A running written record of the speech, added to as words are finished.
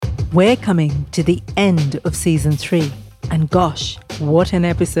We're coming to the end of season 3. And gosh, what an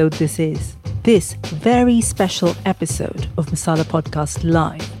episode this is. This very special episode of Masala Podcast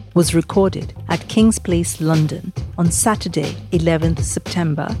Live was recorded at King's Place, London on Saturday, 11th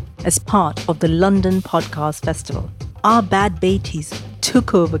September as part of the London Podcast Festival. Our Bad Betis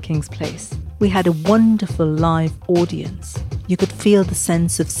took over King's Place. We had a wonderful live audience. You could feel the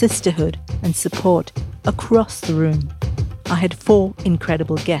sense of sisterhood and support across the room. I had 4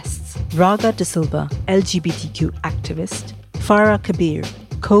 incredible guests: Raga De Silva, LGBTQ activist; Farah Kabir,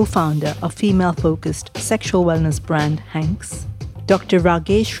 co-founder of female-focused sexual wellness brand Hanks; Dr.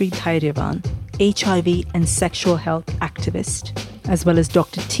 Rageshri Thairavan, HIV and sexual health activist; as well as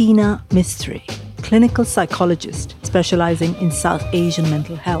Dr. Tina Mistry, clinical psychologist specializing in South Asian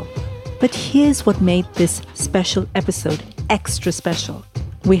mental health. But here's what made this special episode extra special.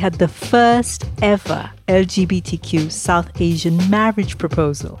 We had the first ever LGBTQ South Asian marriage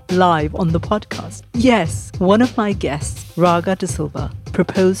proposal live on the podcast. Yes, one of my guests, Raga De Silva,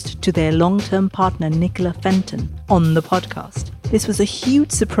 proposed to their long-term partner Nicola Fenton on the podcast. This was a huge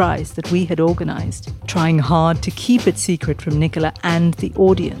surprise that we had organized, trying hard to keep it secret from Nicola and the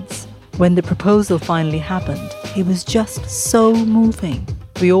audience. When the proposal finally happened, it was just so moving.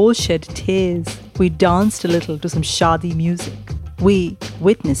 We all shed tears. We danced a little to some shadi music. We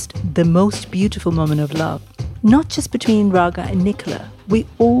witnessed the most beautiful moment of love, not just between Raga and Nicola. We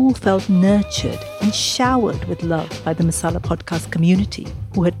all felt nurtured and showered with love by the Masala Podcast community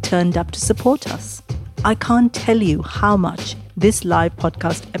who had turned up to support us. I can't tell you how much this live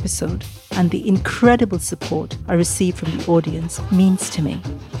podcast episode and the incredible support I received from the audience means to me.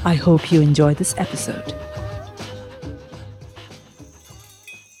 I hope you enjoy this episode.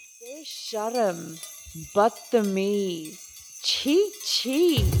 Sharam, Badtameez. Chi.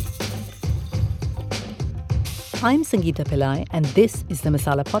 I'm Sangeeta Pillai and this is the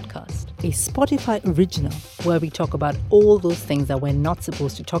Masala Podcast, a Spotify original where we talk about all those things that we're not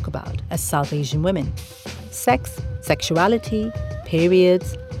supposed to talk about as South Asian women. Sex, sexuality,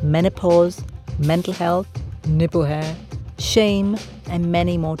 periods, menopause, mental health, nipple hair, shame, and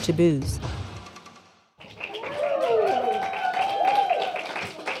many more taboos.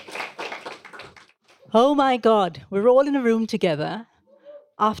 Oh my God, we're all in a room together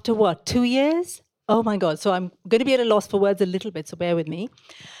after what, 2 years? Oh my God, so I'm going to be at a loss for words a little bit, so bear with me.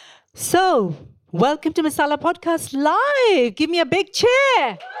 So, welcome to Masala Podcast Live. Give me a big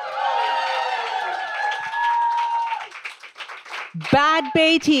cheer. Bad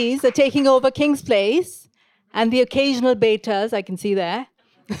Betis are taking over King's Place and the occasional betas I can see there.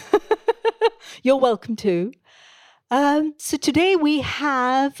 You're welcome too. So today we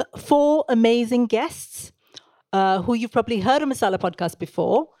have 4 amazing guests who you've probably heard on Masala Podcast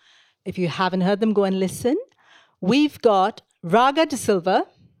before. If you haven't heard them, go and listen. We've got Raga De Silva.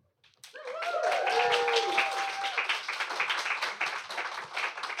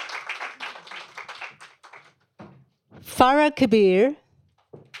 Farah Kabir.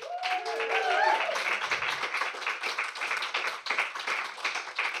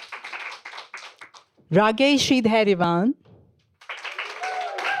 Rageshri Thairavan.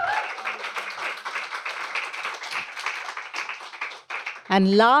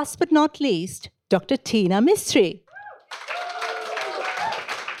 And last but not least, Dr. Tina Mistry.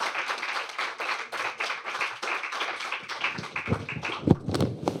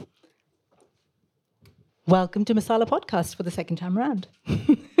 Welcome to Masala Podcast for the second time around.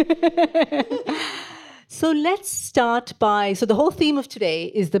 So let's start by, so the whole theme of today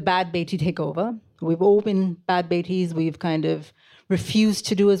is the Bad Beti takeover. We've all been Bad Betis. We've kind of refused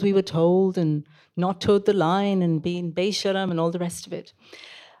to do as we were told and not towed the line and been Beisharam and all the rest of it.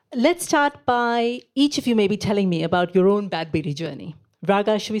 Let's start by each of you maybe telling me about your own Bad Beti journey.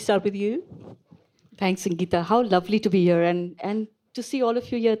 Raga, should we start with you? Thanks, Sangeeta. How lovely to be here and to see all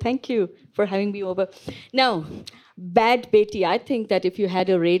of you here. Thank you for having me over. Now, Bad Beti. I think that if you had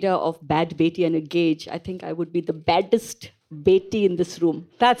a radar of Bad Beti and a gauge, I think I would be the baddest Beti in this room.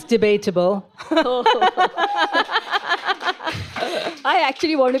 That's debatable. I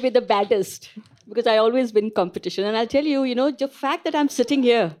actually want to be the baddest because I always win competition. And I'll tell you, the fact that I'm sitting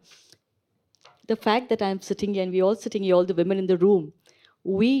here, and we're all sitting here, all the women in the room,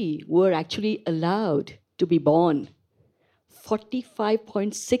 we were actually allowed to be born.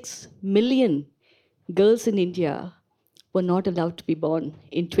 45.6 million girls in India were not allowed to be born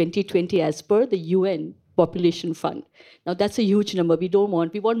in 2020 as per the UN Population Fund. Now, that's a huge number. We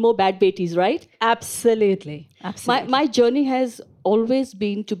want more Bad Betis, right? Absolutely. My journey has always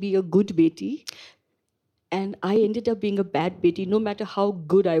been to be a good Beti. And I ended up being a bad Beti, no matter how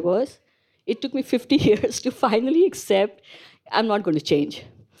good I was. It took me 50 years to finally accept I'm not going to change.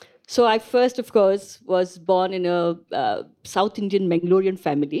 So I first, of course, was born in a South Indian Mangalorean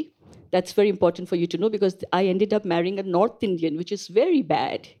family. That's very important for you to know because I ended up marrying a North Indian, which is very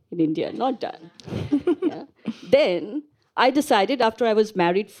bad in India, not done. Yeah. Then I decided after I was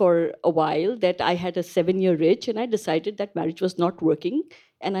married for a while that I had a 7-year itch and I decided that marriage was not working.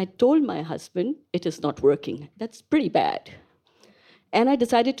 And I told my husband, it is not working. That's pretty bad. And I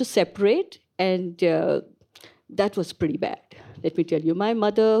decided to separate and that was pretty bad. Let me tell you, my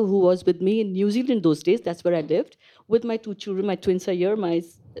mother, who was with me in New Zealand those days, that's where I lived, with my 2 children, my twins are here, my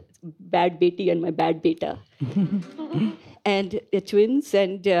bad beti and my bad beta. And they're twins.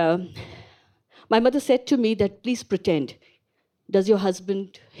 And my mother said to me that, please pretend. Does your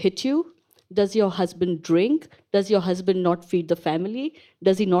husband hit you? Does your husband drink? Does your husband not feed the family?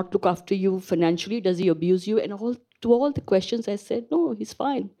 Does he not look after you financially? Does he abuse you? And to all the questions, I said, no, he's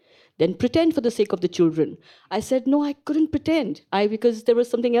fine. Then pretend for the sake of the children. I said, no, I couldn't pretend because there was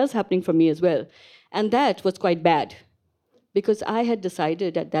something else happening for me as well. And that was quite bad because I had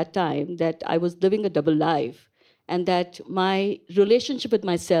decided at that time that I was living a double life and that my relationship with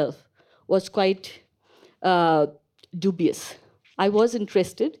myself was quite dubious. I was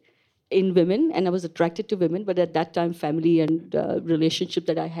interested in women and I was attracted to women, but at that time, family and relationship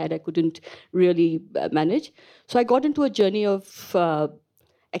that I had, I couldn't really manage. So I got into a journey of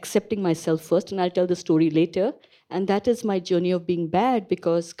accepting myself first, and I'll tell the story later. And that is my journey of being bad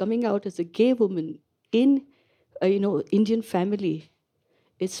because coming out as a gay woman in Indian family,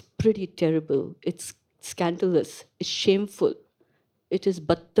 it's pretty terrible. It's scandalous. It's shameful. It is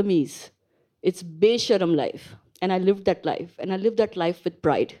badtameez. It's besharam life. And I lived that life. And I lived that life with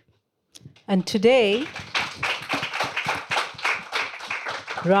pride. And today,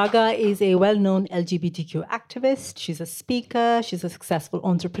 Raga is a well-known LGBTQ activist. She's a speaker. She's a successful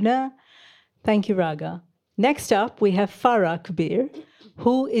entrepreneur. Thank you, Raga. Next up, we have Farah Kabir,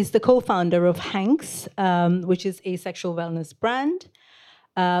 who is the co-founder of Hanks, which is a sexual wellness brand.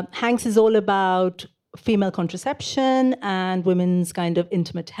 Hanks is all about female contraception and women's kind of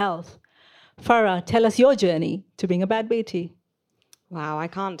intimate health. Farah, tell us your journey to being a bad beti. Wow, I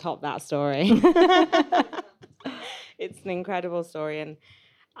can't top that story. It's an incredible story. And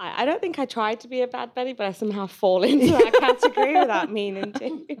I don't think I tried to be a bad Betty, but I somehow fall into that category without meaning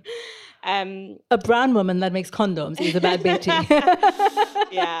to. A brown woman that makes condoms is a bad beti.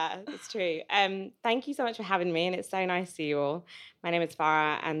 Yeah, it's true. Thank you so much for having me, and it's so nice to see you all. My name is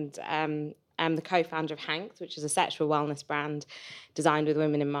Farah, and I'm the co-founder of Hanks, which is a sexual wellness brand designed with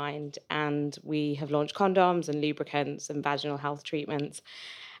women in mind. And we have launched condoms and lubricants and vaginal health treatments.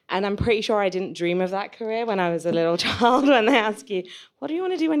 And I'm pretty sure I didn't dream of that career when I was a little child, when they ask you, what do you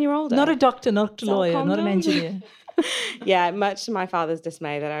want to do when you're older? Not a doctor, not a lawyer, not an engineer. Yeah, much to my father's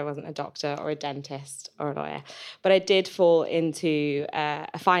dismay that I wasn't a doctor or a dentist or a lawyer. But I did fall into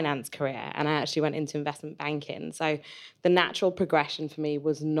a finance career, and I actually went into investment banking. So the natural progression for me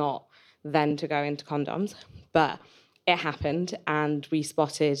was not then to go into condoms, but it happened, and we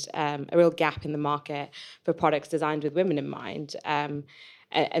spotted a real gap in the market for products designed with women in mind,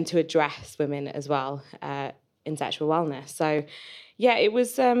 and to address women as well in sexual wellness. So, yeah, it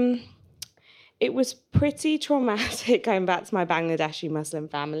was pretty traumatic going back to my Bangladeshi Muslim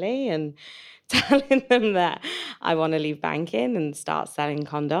family and telling them that I want to leave banking and start selling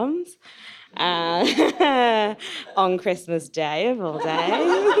condoms. On Christmas Day of all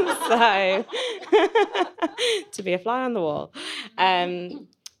days, so to be a fly on the wall.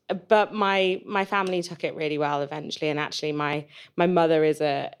 But my family took it really well eventually, and actually my mother is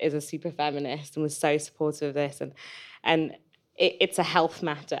a super feminist and was so supportive of this, and it's a health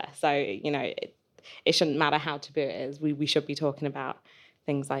matter. So it shouldn't matter how taboo it is. We should be talking about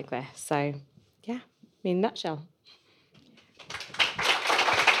things like this. So yeah, in a nutshell.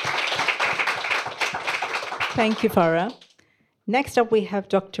 Thank you, Farah. Next up, we have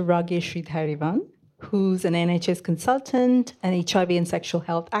Dr. Rageshri Dhairivan, who's an NHS consultant, an HIV and sexual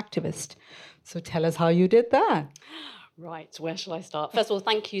health activist. So tell us how you did that. Right, where shall I start? First of all,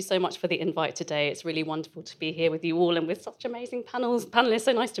 thank you so much for the invite today. It's really wonderful to be here with you all and with such amazing panelists.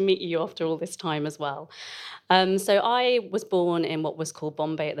 So nice to meet you after all this time as well. So I was born in what was called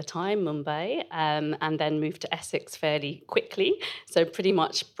Bombay at the time, Mumbai, and then moved to Essex fairly quickly. So pretty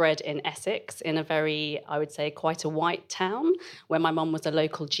much bred in Essex in a very, I would say, quite a white town where my mum was a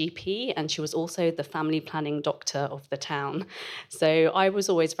local GP and she was also the family planning doctor of the town. So I was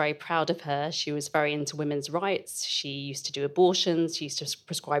always very proud of her. She was very into women's rights. She used to do abortions. She used to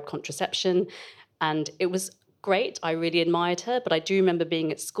prescribe contraception. And it was great. I really admired her, but I do remember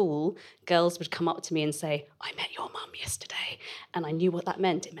being at school girls would come up to me and say, I met your mum yesterday. And I knew what that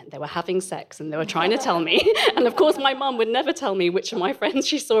meant. It meant they were having sex and they were trying to tell me. And of course, my mum would never tell me which of my friends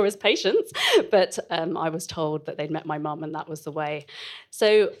she saw as patients. But I was told that they'd met my mum and that was the way. So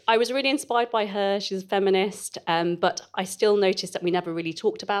I was really inspired by her. She's a feminist. But I still noticed that we never really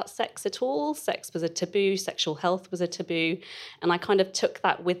talked about sex at all. Sex was a taboo. Sexual health was a taboo. And I kind of took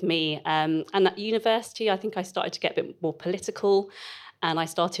that with me. And at university, I think I started to get a bit more political. And I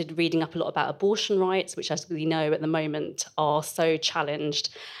started reading up a lot about abortion rights, which, as we know at the moment, are so challenged.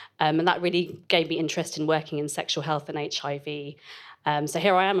 And that really gave me interest in working in sexual health and HIV. So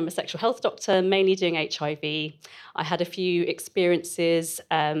here I am, I'm a sexual health doctor, mainly doing HIV. I had a few experiences.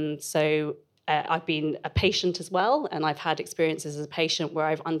 I've been a patient as well, and I've had experiences as a patient where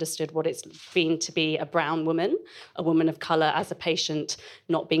I've understood what it's been to be a brown woman, a woman of colour as a patient,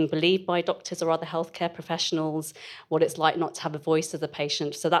 not being believed by doctors or other healthcare professionals, what it's like not to have a voice as a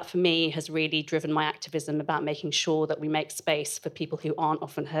patient. So that for me has really driven my activism about making sure that we make space for people who aren't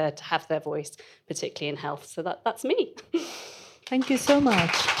often heard to have their voice, particularly in health. So that's me. Thank you so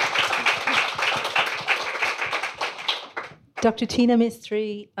much. Dr. Tina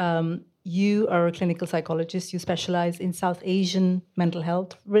Mistry, you are a clinical psychologist. You specialize in South Asian mental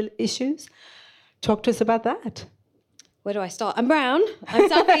health issues. Talk to us about that. Where do I start? I'm brown. I'm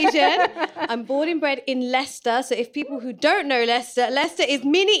South Asian. I'm born and bred in Leicester. So if people who don't know Leicester, Leicester is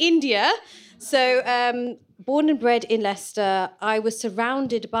mini India. So born and bred in Leicester, I was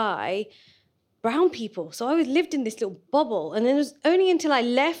surrounded by brown people. So I always lived in this little bubble. And then it was only until I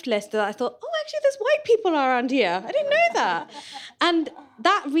left Leicester that I thought, oh, actually, there's white people around here. I didn't know that. And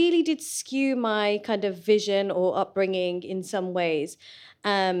that really did skew my kind of vision or upbringing in some ways,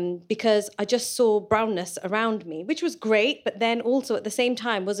 because I just saw brownness around me, which was great. But then also at the same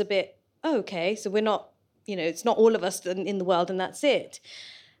time was a bit, oh, okay, so we're not, it's not all of us in the world and that's it.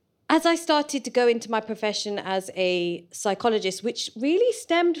 As I started to go into my profession as a psychologist, which really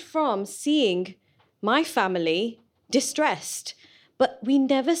stemmed from seeing my family distressed, but we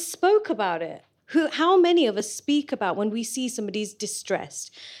never spoke about it. How many of us speak about when we see somebody's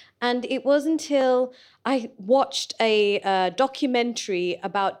distressed? And it wasn't until I watched a documentary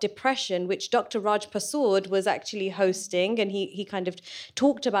about depression, which Dr. Raj Pasood was actually hosting, and he kind of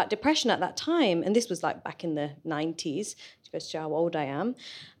talked about depression at that time. And this was like back in the 90s, which goes to how old I am.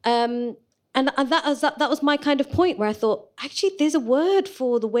 And that was my kind of point where I thought, actually, there's a word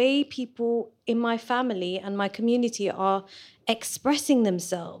for the way people in my family and my community are expressing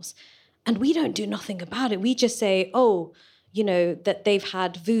themselves. And we don't do nothing about it. We just say, oh, that they've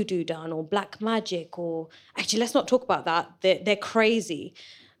had voodoo done or black magic, or actually, let's not talk about that. They're crazy.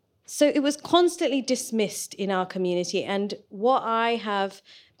 So it was constantly dismissed in our community. And what I have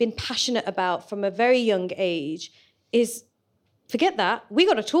been passionate about from a very young age is, forget that. We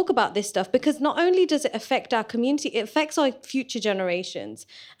got to talk about this stuff, because not only does it affect our community, it affects our future generations.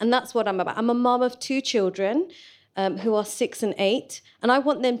 And that's what I'm about. I'm a mom of 2 children who are 6 and 8. And I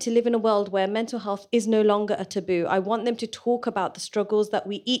want them to live in a world where mental health is no longer a taboo. I want them to talk about the struggles that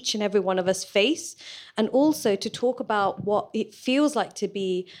we, each and every one of us, face, and also to talk about what it feels like to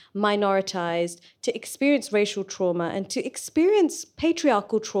be minoritized, to experience racial trauma, and to experience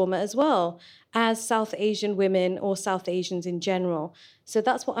patriarchal trauma as well, as South Asian women or South Asians in general. So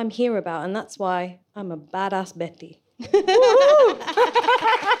that's what I'm here about, and that's why I'm a badass Betty.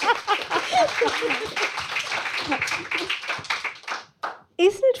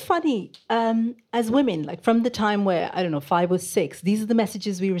 Isn't it funny, as women, like from the time where, 5 or 6, these are the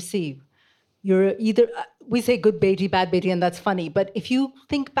messages we receive. You're either, we say good beti, bad beti, and that's funny. But if you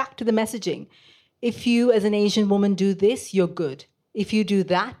think back to the messaging, if you as an Asian woman do this, you're good. If you do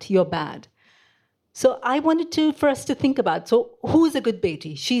that, you're bad. So I wanted for us to think about, so who's a good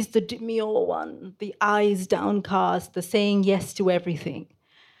beti? She's the demure one, the eyes downcast, the saying yes to everything.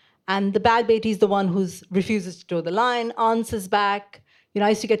 And the bad beti is the one who refuses to toe the line, answers back. I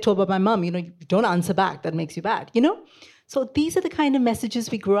used to get told by my mom, don't answer back, that makes you bad, So these are the kind of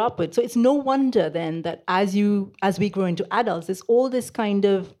messages we grew up with. So it's no wonder then that as we grow into adults, there's all this kind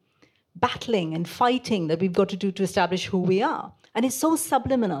of battling and fighting that we've got to do to establish who we are. And it's so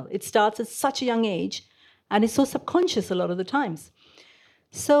subliminal. It starts at such a young age, and it's so subconscious a lot of the times.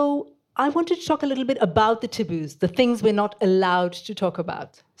 So I wanted to talk a little bit about the taboos, the things we're not allowed to talk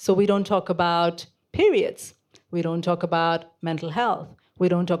about. So we don't talk about periods. We don't talk about mental health. We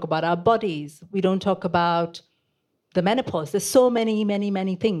don't talk about our bodies. We don't talk about the menopause. There's so many, many,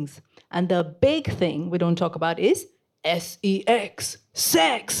 many things. And the big thing we don't talk about is sex,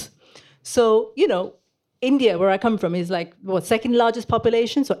 sex. So, India, where I come from, is like, second largest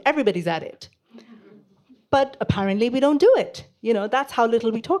population, so everybody's at it. But apparently we don't do it. That's how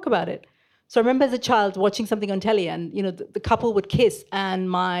little we talk about it. So I remember as a child watching something on telly and, the couple would kiss and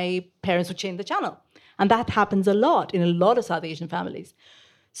my parents would change the channel. And that happens a lot in a lot of South Asian families.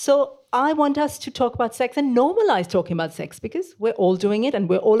 So I want us to talk about sex and normalize talking about sex because we're all doing it and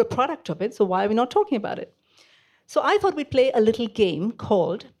we're all a product of it. So why are we not talking about it? So I thought we'd play a little game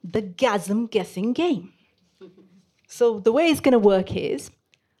called the Gasm Guessing Game. So the way it's going to work is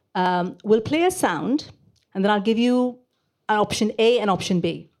we'll play a sound and then I'll give you an option A and option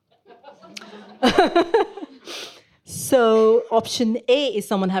B. So option A is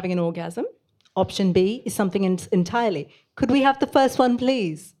someone having an orgasm. Option B is something entirely. Could we have the first one,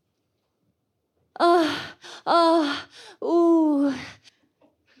 please? Ooh.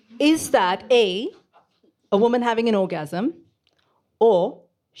 Is that A, a woman having an orgasm, or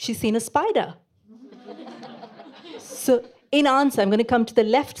she's seen a spider? So in answer, I'm going to come to the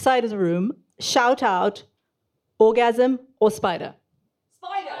left side of the room, shout out, orgasm or spider?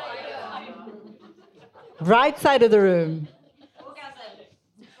 Spider! Right side of the room.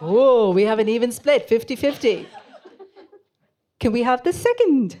 Oh, we have an even split, 50-50. Can we have the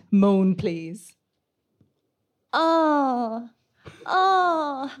second moan, please?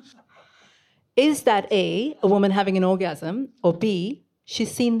 Is that A, a woman having an orgasm, or B, she's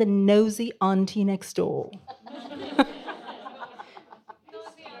seen the nosy auntie next door?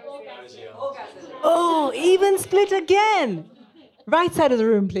 Oh, even split again. Right side of the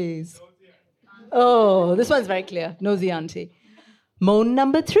room, please. Oh, this one's very clear. Nosy auntie. Moan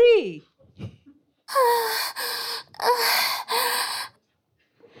number 3.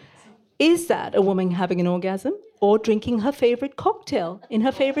 Is that a woman having an orgasm or drinking her favorite cocktail in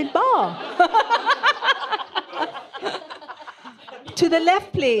her favorite bar? To the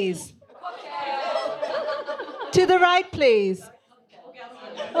left, please. To the right, please.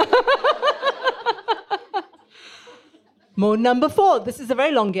 Moan number 4. This is a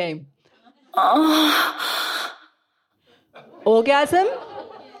very long game. Orgasm,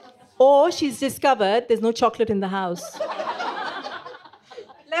 or she's discovered there's no chocolate in the house.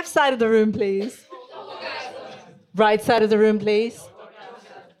 Left side of the room, please. Right side of the room, please.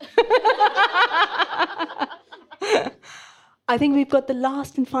 I think we've got the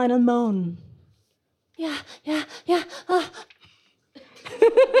last and final moan. Yeah.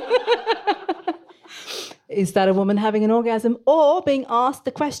 Is that a woman having an orgasm or being asked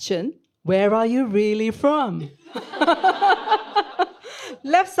the question, where are you really from?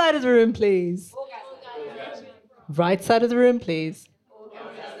 Left side of the room, please. Right side of the room, please.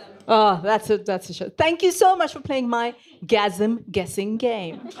 Oh, that's a show. Thank you so much for playing my Gasm Guessing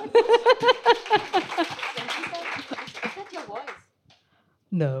Game. Is that your voice?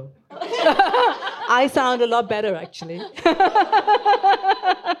 No. I sound a lot better, actually.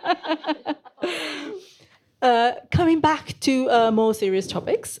 Coming back to more serious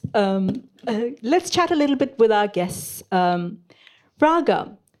topics, let's chat a little bit with our guests.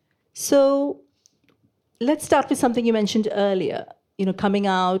 Raga, so let's start with something you mentioned earlier. Coming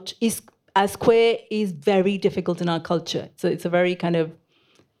out as queer is very difficult in our culture. So it's a very kind of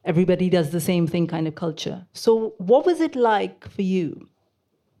everybody does the same thing kind of culture. So what was it like for you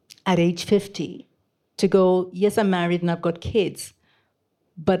at age 50 to go, yes, I'm married and I've got kids,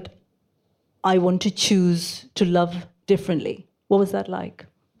 but I want to choose to love differently? What was that like?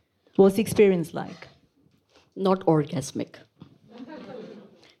 What was the experience like? Not orgasmic.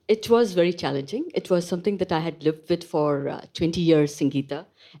 It was very challenging. It was something that I had lived with for 20 years, Sangeeta.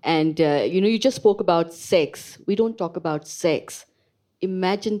 And, you just spoke about sex. We don't talk about sex.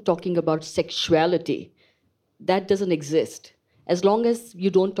 Imagine talking about sexuality. That doesn't exist. As long as you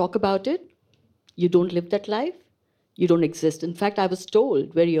don't talk about it, you don't live that life, you don't exist. In fact, I was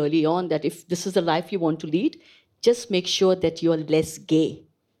told very early on that if this is the life you want to lead, just make sure that you're less gay.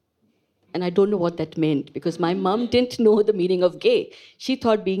 And I don't know what that meant because my mom didn't know the meaning of gay. She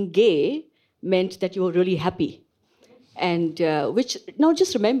thought being gay meant that you were really happy. And which, now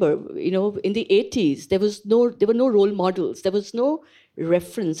just remember, in the 80s, there were no role models. There was no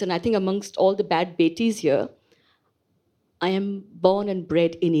reference. And I think amongst all the bad betis here, I am born and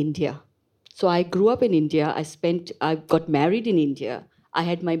bred in India. So I grew up in India. I got married in India. I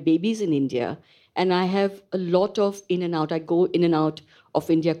had my babies in India. And I have a lot of in and out. I go in and out of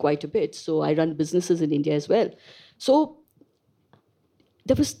India quite a bit. So I run businesses in India as well. So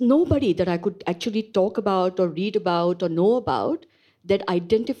there was nobody that I could actually talk about or read about or know about that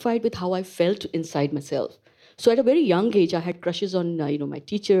identified with how I felt inside myself. So at a very young age, I had crushes on my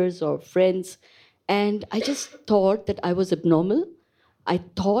teachers or friends. And I just thought that I was abnormal. I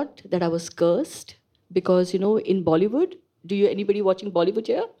thought that I was cursed because, in Bollywood, anybody watching Bollywood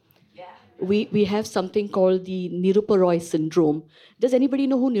here? We have something called the Nirupa Roy syndrome. Does anybody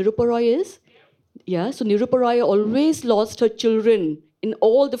know who Nirupa Roy is? Yeah, so Nirupa Roy always lost her children in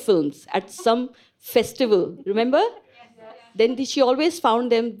all the films at some festival. Remember? Then she always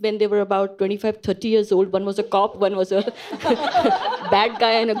found them when they were about 25, 30 years old. One was a cop, one was a bad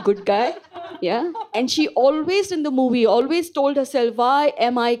guy and a good guy. Yeah. And she always in the movie always told herself, why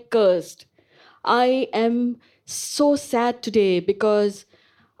am I cursed? I am so sad today because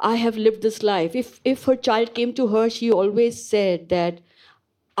I have lived this life. If her child came to her, she always said that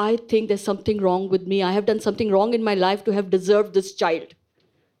I think there's something wrong with me. I have done something wrong in my life to have deserved this child.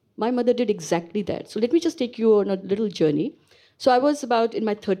 My mother did exactly that. So let me just take you on a little journey. So I was about in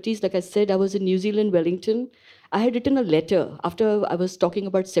my 30s, like I said, I was in New Zealand, Wellington. I had written a letter after I was talking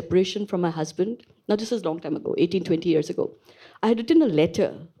about separation from my husband. Now, this is a long time ago, 18, 20 years ago. I had written a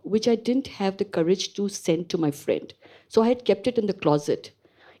letter which I didn't have the courage to send to my friend. So I had kept it in the closet.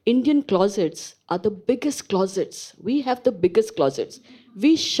 Indian closets are the biggest closets. We have the biggest closets.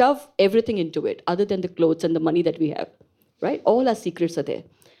 We shove everything into it other than the clothes and the money that we have, right? All our secrets are there.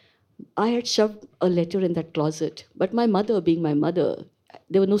 I had shoved a letter in that closet, but my mother, being my mother,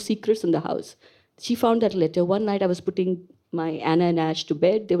 there were no secrets in the house. She found that letter. One night I was putting my Anna and Ash to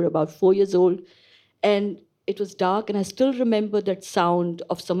bed. They were about 4 years old, and it was dark, and I still remember that sound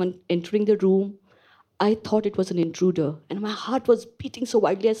of someone entering the room. I thought it was an intruder, and my heart was beating so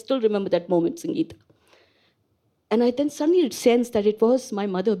wildly. I still remember that moment, Sangeeta. And I then suddenly sensed that it was my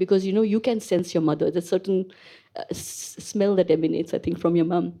mother, because you can sense your mother. There's a certain smell that emanates, I think, from your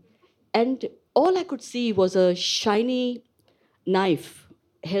mom. And all I could see was a shiny knife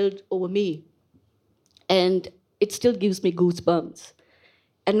held over me. And it still gives me goosebumps.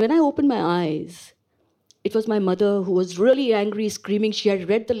 And when I opened my eyes, it was my mother who was really angry, screaming. She had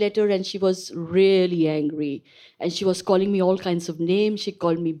read the letter and she was really angry. And she was calling me all kinds of names. She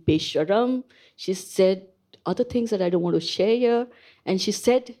called me Besharam. She said other things that I don't want to share here. And she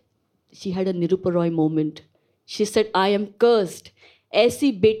said, she had a Nirupa Roy moment. She said, I am cursed.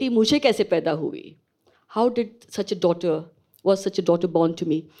 ऐसी बेटी मुझे कैसे पैदा हुई? How did such a daughter born to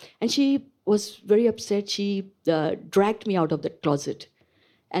me? And she was very upset. She dragged me out of that closet.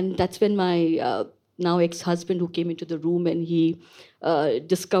 And that's when my now ex-husband, who came into the room, and he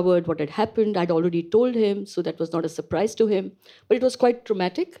discovered what had happened. I'd already told him, so that was not a surprise to him. But it was quite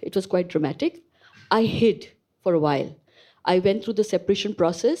dramatic. I hid for a while. I went through the separation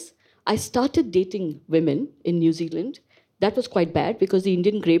process. I started dating women in New Zealand. That was quite bad because the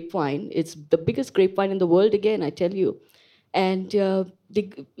Indian grapevine, it's the biggest grapevine in the world again, I tell you. And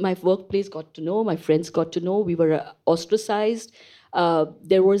my workplace got to know, my friends got to know, we were ostracized.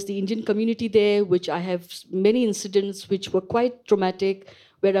 There was the Indian community there, which I have many incidents which were quite traumatic,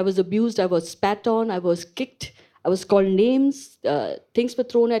 where I was abused, I was spat on, I was kicked, I was called names, things were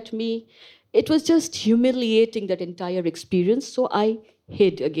thrown at me. It was just humiliating, that entire experience. So I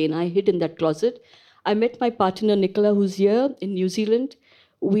hid in that closet. I met my partner, Nicola, who's here in New Zealand.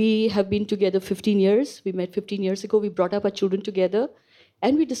 We have been together 15 years. We met 15 years ago. We brought up our children together.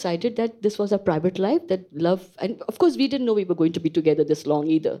 And we decided that this was our private life, that love. And of course, we didn't know we were going to be together this long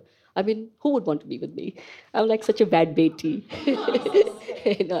either. I mean, who would want to be with me? I'm like such a bad Beti.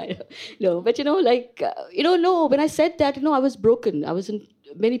 No. But no, when I said that, I was broken. I was in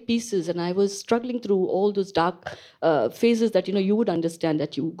many pieces, and I was struggling through all those dark phases that, you would understand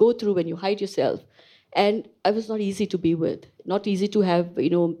that you go through when you hide yourself. And I was not easy to be with, not easy to have, be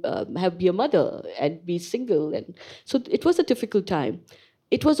a mother and be single. And so it was a difficult time.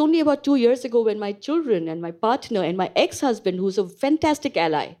 It was only about 2 years ago when my children and my partner and my ex-husband, who's a fantastic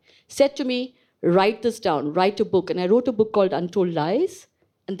ally, said to me, write this down, write a book. And I wrote a book called Untold Lies.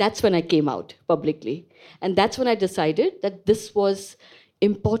 And that's when I came out publicly. And that's when I decided that this was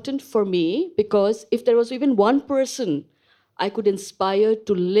important for me, because if there was even one person I could inspire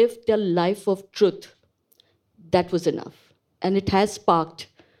to live their life of truth, that was enough. And it has sparked,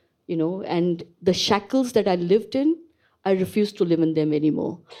 and the shackles that I lived in, I refuse to live in them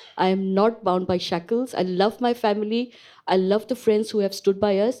anymore. I am not bound by shackles. I love my family. I love the friends who have stood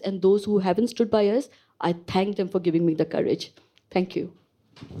by us, and those who haven't stood by us, I thank them for giving me the courage. Thank you.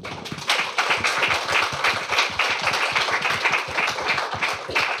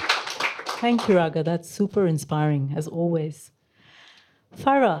 Thank you, Raga. That's super inspiring, as always.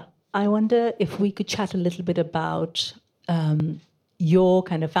 Farah, I wonder if we could chat a little bit about your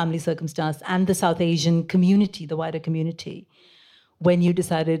kind of family circumstance and the South Asian community, the wider community, when you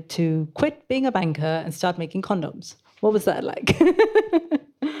decided to quit being a banker and start making condoms. What was that like?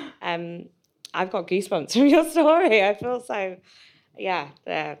 I've got goosebumps from your story. I feel so,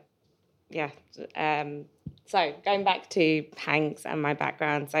 so going back to Hanks and my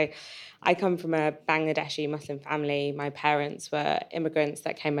background, so I come from a Bangladeshi Muslim family. My parents were immigrants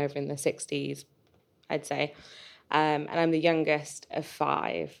that came over in the 60s, I'd say. And I'm the youngest of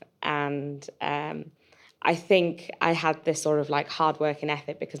 5. And I think I had this sort of like hard working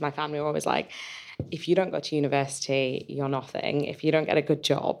ethic because my family were always like, if you don't go to university, you're nothing. If you don't get a good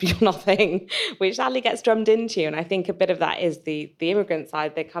job, you're nothing, which sadly gets drummed into you. And I think a bit of that is the immigrant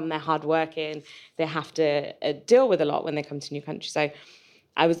side. They come, they're hardworking, they have to deal with a lot when they come to a new country. So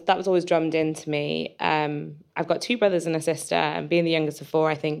that was always drummed into me. I've got 2 brothers and a sister, and being the youngest of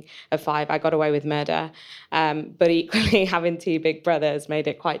 4, I think, of 5, I got away with murder. But equally, having 2 big brothers made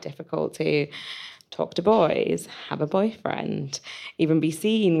it quite difficult to talk to boys, have a boyfriend, even be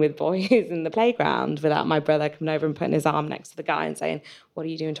seen with boys in the playground without my brother coming over and putting his arm next to the guy and saying, what are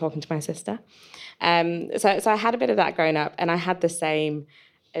you doing talking to my sister? So I had a bit of that growing up, and I had the same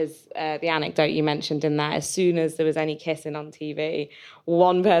as the anecdote you mentioned in that. As soon as there was any kissing on TV,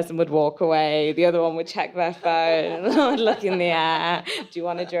 one person would walk away, the other one would check their phone, would look in the air, do you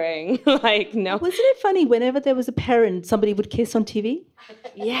want a drink? Like, no. Wasn't it funny whenever there was a parent, somebody would kiss on TV?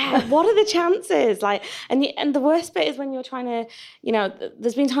 Yeah, what are the chances? Like, and the worst bit is when you're trying to,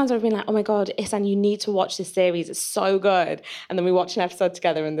 there's been times where I've been like, oh my God, Ihsan, you need to watch this series. It's so good. And then we watch an episode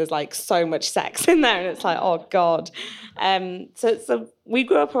together and there's like so much sex in there. And it's like, oh God. So we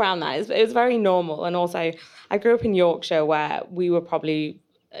grew up around that. It was very normal. And also I grew up in Yorkshire where we were probably,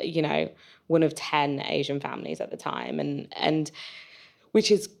 one of 10 Asian families at the time. And which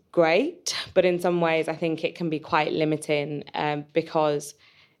is great, but in some ways I think it can be quite limiting because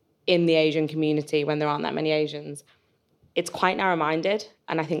in the Asian community, when there aren't that many Asians, it's quite narrow-minded,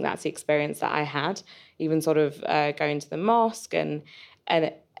 and I think that's the experience that I had, even sort of going to the mosque and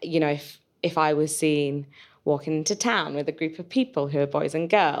if I was seen walking into town with a group of people who are boys and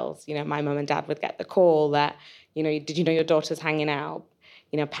girls, my mum and dad would get the call that, did you know your daughter's hanging out,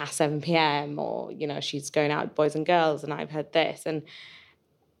 past 7 p.m. or, she's going out with boys and girls and I've heard this. And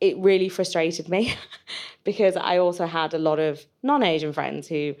it really frustrated me because I also had a lot of non-Asian friends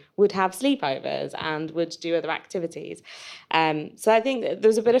who would have sleepovers and would do other activities. So I think there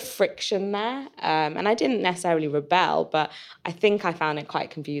was a bit of friction there. And I didn't necessarily rebel, but I think I found it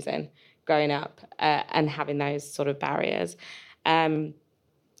quite confusing growing up and having those sort of barriers.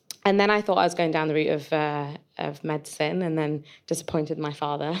 And then I thought I was going down the route of medicine, and then disappointed my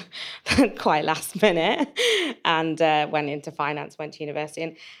father quite last minute and went into finance, went to university.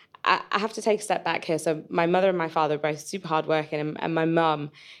 And I have to take a step back here. So my mother and my father are both super hardworking, and my mum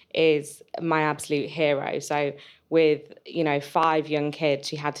is my absolute hero. So with, 5 young kids,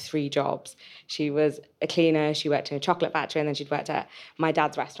 she had 3 jobs. She was a cleaner, she worked in a chocolate factory, and then she'd worked at my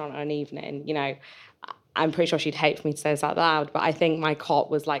dad's restaurant on an evening, I'm pretty sure she'd hate for me to say this out loud, but I think my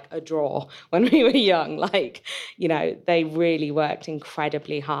cot was like a drawer when we were young. Like, they really worked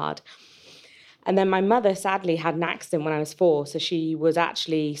incredibly hard. And then my mother sadly had an accident when I was 4. So she was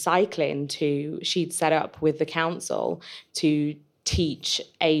actually cycling she'd set up with the council to teach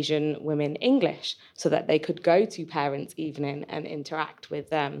Asian women English so that they could go to parents' evening and interact with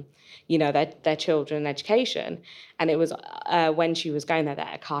them, their children education. And it was when she was going there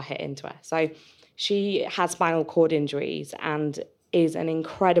that a car hit into her. So she had spinal cord injuries and is an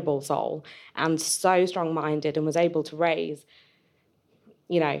incredible soul and so strong-minded and was able to raise,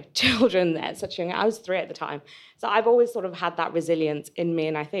 children at such a young age. I was 3 at the time. So I've always sort of had that resilience in me.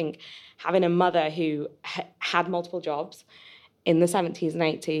 And I think having a mother who had multiple jobs in the 70s and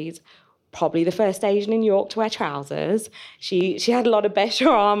 80s, probably the first Asian in York to wear trousers. She had a lot of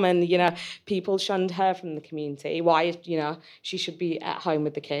béshram and, people shunned her from the community. Why, she should be at home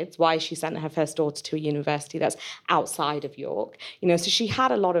with the kids. Why she sent her first daughter to a university that's outside of York. So she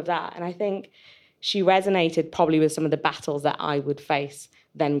had a lot of that. And I think she resonated probably with some of the battles that I would face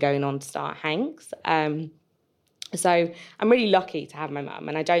then going on to start Hanks. So I'm really lucky to have my mum,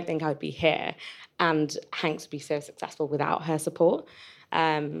 and I don't think I'd be here and Hanks would be so successful without her support.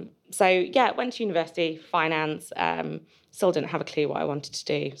 So yeah, went to university, finance, still didn't have a clue what I wanted to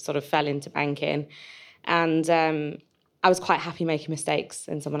do, sort of fell into banking. And I was quite happy making mistakes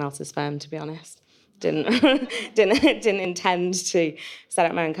in someone else's firm, to be honest. Didn't intend to set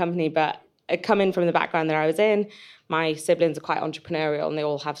up my own company, but coming from the background that I was in, my siblings are quite entrepreneurial and they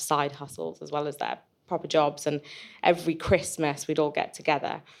all have side hustles as well as their proper jobs. And every Christmas we'd all get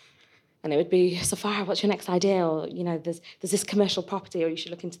together. And it would be, Safara, what's your next idea? Or, there's this commercial property, or you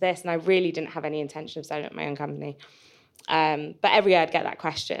should look into this. And I really didn't have any intention of setting up my own company. But every year I'd get that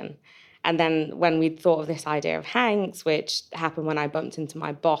question. And then when we'd thought of this idea of Hanks, which happened when I bumped into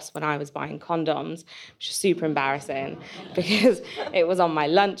my boss when I was buying condoms, which was super embarrassing because it was on my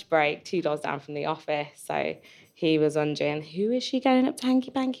lunch break, 2 doors down from the office. So he was wondering, who is she going up to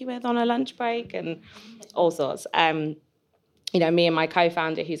hanky-panky with on her lunch break? And all sorts. me and my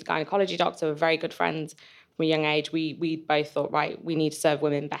co-founder, who's a gynecology doctor, were very good friends from a young age. We both thought, right, we need to serve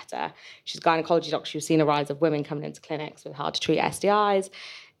women better. She's a gynecology doctor. She's seen a rise of women coming into clinics with hard to treat STIs.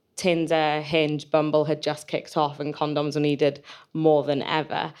 Tinder, Hinge, Bumble had just kicked off and condoms were needed more than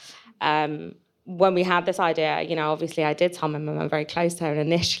ever. When we had this idea, obviously I did tell my mum, I'm very close to her, and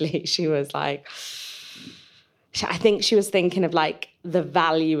initially she was like, I think she was thinking of like the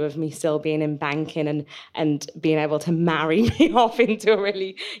value of me still being in banking and being able to marry me off into a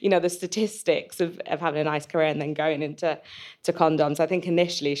really, the statistics of having a nice career and then going into condoms. I think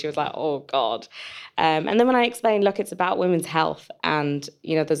initially she was like, oh God. And then when I explained, look, it's about women's health and,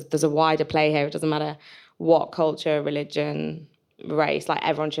 there's a wider play here. It doesn't matter what culture, religion, race, like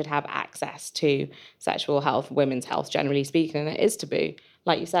everyone should have access to sexual health, women's health, generally speaking, and it is taboo.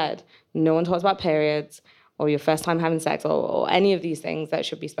 Like you said, no one talks about periods or your first time having sex or any of these things that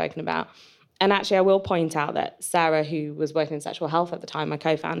should be spoken about. And actually, I will point out that Sarah, who was working in sexual health at the time, my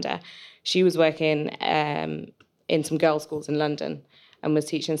co-founder, she was working in some girls' schools in London and was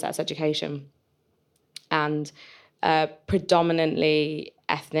teaching sex education. And predominantly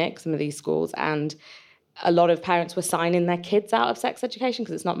ethnic, some of these schools, and a lot of parents were signing their kids out of sex education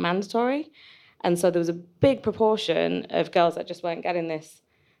because it's not mandatory. And so there was a big proportion of girls that just weren't getting this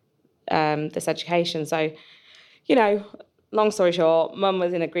education. So, long story short, Mum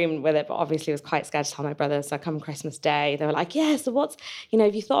was in agreement with it, but obviously was quite scared to tell my brothers. So come Christmas Day, they were like, yeah, so what's,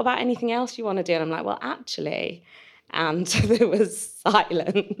 have you thought about anything else you want to do? And I'm like, well, actually... And there was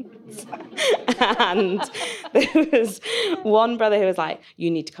silence. And there was one brother who was like,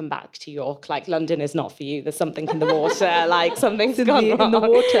 you need to come back to York. Like, London is not for you. There's something in the water. Like, something's gone wrong. In the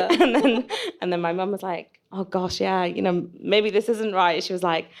water. And then my mum was like, oh, gosh, yeah, maybe this isn't right. She was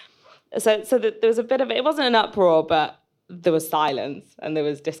like, so there was a bit of, it wasn't an uproar, but there was silence and there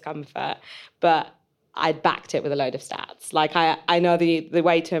was discomfort. But I'd backed it with a load of stats. Like, I know the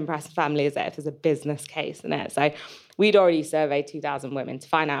way to impress a family is that if there's a business case in it. So we'd already surveyed 2,000 women to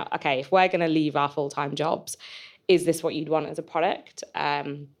find out, okay, if we're going to leave our full-time jobs, is this what you'd want as a product?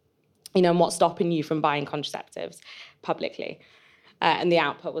 And what's stopping you from buying contraceptives publicly? And the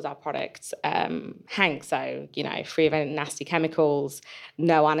output was our product, Hank. So, free of any nasty chemicals,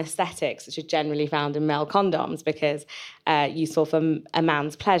 no anesthetics, which are generally found in male condoms because useful for a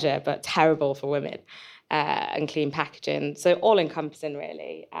man's pleasure, but terrible for women, and clean packaging. So all-encompassing,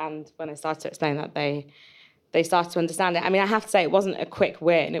 really. And when I started to explain that, they started to understand it. I mean, I have to say, it wasn't a quick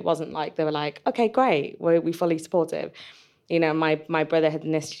win. It wasn't like they were like, okay, great, we're fully supportive. My brother had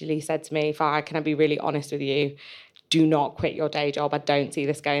initially said to me, Farah, can I be really honest with you? Do not quit your day job. I don't see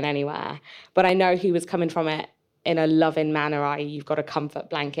this going anywhere. But I know he was coming from it in a loving manner, i.e. you've got a comfort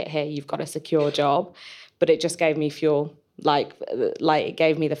blanket here, you've got a secure job. But it just gave me fuel, like it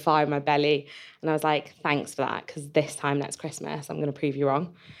gave me the fire in my belly. And I was like, thanks for that, because this time next Christmas, I'm going to prove you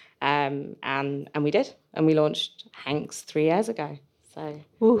wrong. And we did. And we launched Hanks 3 years ago. So.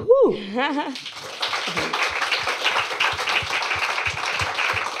 Woohoo!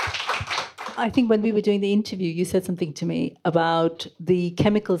 I think when we were doing the interview, you said something to me about the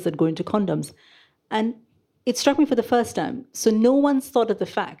chemicals that go into condoms. And it struck me for the first time. So no one's thought of the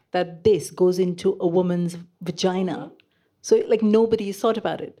fact that this goes into a woman's vagina. So nobody's thought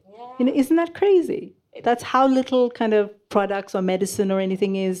about it. Yeah. Isn't that crazy? That's how little kind of products or medicine or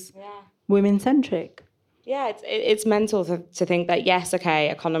anything is women-centric. Yeah, it's mental to think that, yes, okay,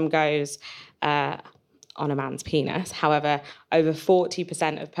 a condom goes... on a man's penis. However, over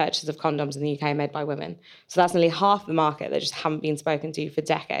 40% of purchases of condoms in the UK are made by women. So that's nearly half the market that just haven't been spoken to for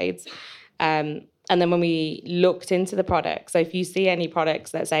decades. And then when we looked into the products, so if you see any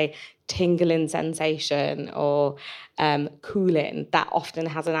products that say tingling sensation or cooling, that often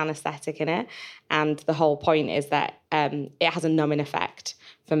has an anaesthetic in it. And the whole point is that it has a numbing effect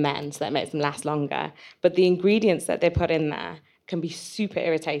for men, so that makes them last longer. But the ingredients that they put in there can be super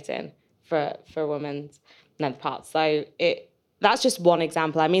irritating for women's nether parts. So that's just one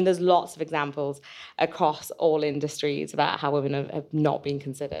example. I mean, there's lots of examples across all industries about how women have not been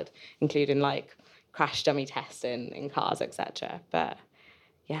considered, including like crash dummy testing in cars, etc. But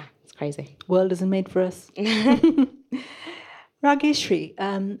yeah, it's crazy. World isn't made for us. Rageshri,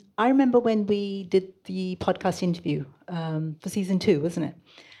 I remember when we did the podcast interview for season 2, wasn't it?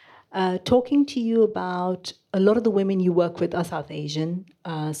 Talking to you about a lot of the women you work with are South Asian.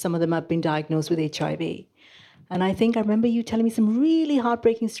 Some of them have been diagnosed with HIV. And I remember you telling me some really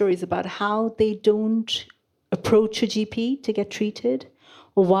heartbreaking stories about how they don't approach a GP to get treated,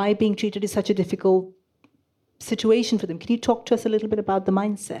 or why being treated is such a difficult situation for them. Can you talk to us a little bit about the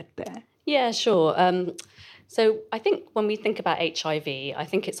mindset there? Yeah, sure. So I think when we think about HIV, I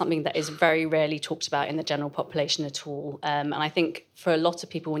think it's something that is very rarely talked about in the general population at all. And I think for a lot of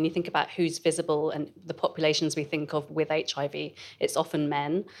people, when you think about who's visible and the populations we think of with HIV, it's often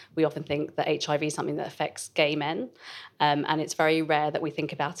men. We often think that HIV is something that affects gay men. And it's very rare that we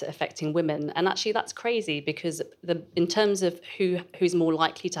think about it affecting women. And actually that's crazy because in terms of who's more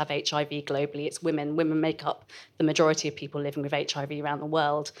likely to have HIV globally, it's women. Women make up the majority of people living with HIV around the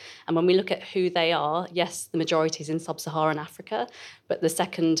world. And when we look at who they are, yes, the majority is in sub-Saharan Africa, but the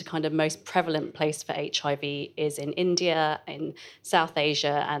second kind of most prevalent place for HIV is in India, in South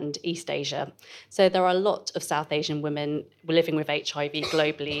Asia and East Asia. So there are a lot of South Asian women living with HIV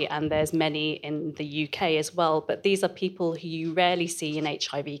globally, and there's many in the UK as well. But these are people who you rarely see in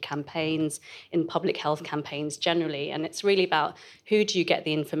HIV campaigns, in public health campaigns generally. And it's really about who do you get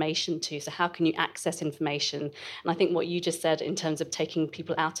the information to? So how can you access information? And I think what you just said in terms of taking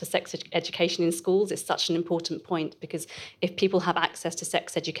people out of sex education in schools is such an important point, because if people have access to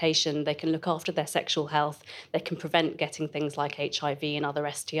sex education, they can look after their sexual health, they can prevent getting things like HIV and other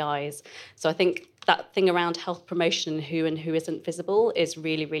STIs. So I think that thing around health promotion and who isn't visible is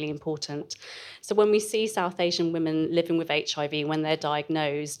really, really important. So when we see South Asian women living with HIV, when they're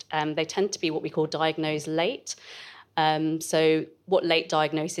diagnosed, they tend to be what we call diagnosed late. So what late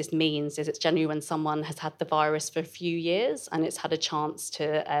diagnosis means is it's generally when someone has had the virus for a few years and it's had a chance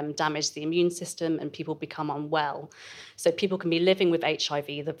to damage the immune system and people become unwell. So people can be living with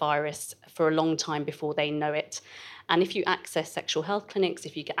HIV, the virus, for a long time before they know it. And if you access sexual health clinics,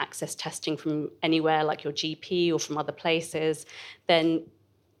 if you get access testing from anywhere like your GP or from other places, then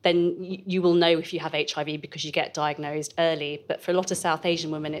you will know if you have HIV because you get diagnosed early. But for a lot of South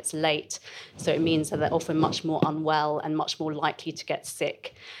Asian women, it's late. So it means that they're often much more unwell and much more likely to get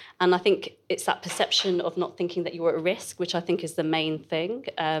sick. And I think it's that perception of not thinking that you're at risk, which I think is the main thing.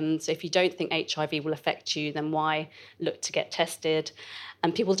 So if you don't think HIV will affect you, then why look to get tested?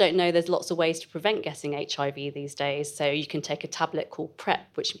 And people don't know there's lots of ways to prevent getting HIV these days. So you can take a tablet called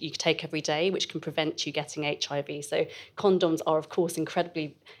PrEP, which you take every day, which can prevent you getting HIV. So condoms are, of course,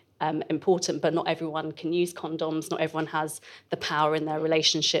 incredibly important, but not everyone can use condoms. Not everyone has the power in their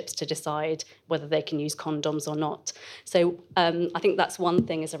relationships to decide whether they can use condoms or not. So I think that's one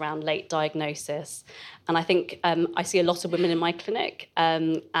thing, is around late diagnosis. And I think I see a lot of women in my clinic,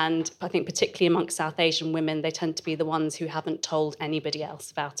 and I think particularly amongst South Asian women, they tend to be the ones who haven't told anybody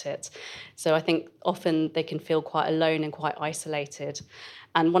else about it. So I think often they can feel quite alone and quite isolated.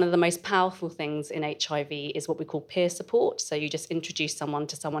 And one of the most powerful things in HIV is what we call peer support. So you just introduce someone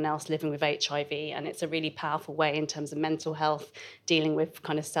to someone else living with HIV, and it's a really powerful way in terms of mental health, dealing with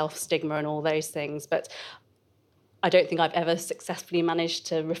kind of self-stigma and all those things. But I don't think I've ever successfully managed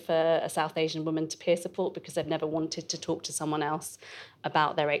to refer a South Asian woman to peer support because they've never wanted to talk to someone else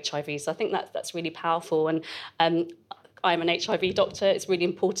about their HIV. So I think that's really powerful. And I'm an HIV doctor. It's really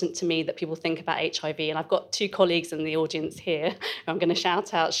important to me that people think about HIV. And I've got two colleagues in the audience here. I'm going to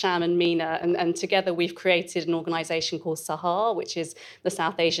shout out Sham and Meena. And together we've created an organisation called SAHAR, which is the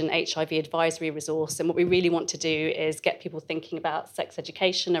South Asian HIV Advisory Resource. And what we really want to do is get people thinking about sex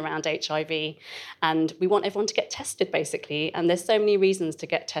education around HIV. And we want everyone to get tested, basically. And there's so many reasons to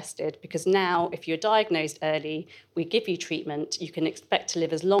get tested, because now if you're diagnosed early, we give you treatment. You can expect to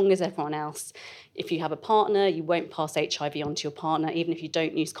live as long as everyone else. If you have a partner, you won't pass HIV on to your partner, even if you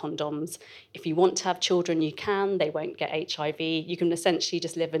don't use condoms. If you want to have children, you can. They won't get HIV. You can essentially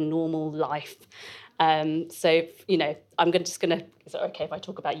just live a normal life. So, you know, is it okay if I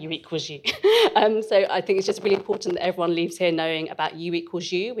talk about U equals U? So I think it's just really important that everyone leaves here knowing about U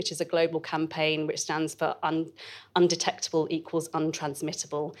equals U, which is a global campaign which stands for undetectable equals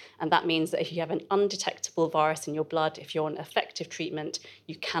untransmittable. And that means that if you have an undetectable virus in your blood, if you're on effective treatment,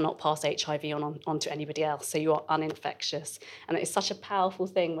 you cannot pass HIV on to anybody else. So you are uninfectious. And it's such a powerful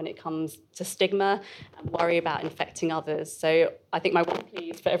thing when it comes to stigma and worry about infecting others. So I think my one plea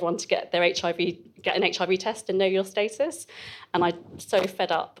is for everyone to get an HIV test and know your status. And I'm so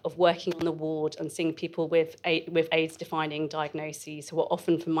fed up of working on the ward and seeing people with AIDS-defining diagnoses who are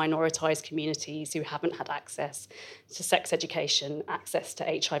often from minoritised communities who haven't had access to sex education, access to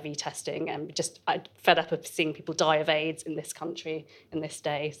HIV testing, and I'm fed up of seeing people die of AIDS in this country in this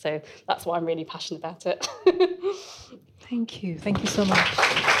day. So that's why I'm really passionate about it. Thank you. Thank you so much.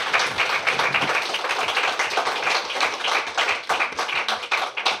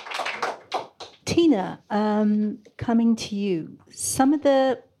 Tina, coming to you, some of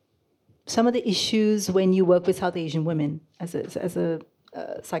the issues when you work with South Asian women as a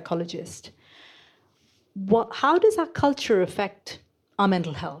psychologist, how does our culture affect our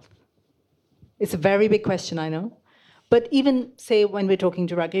mental health? It's a very big question, I know, but even say when we're talking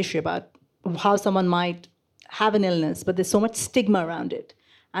to Rageshri about how someone might have an illness, but there's so much stigma around it.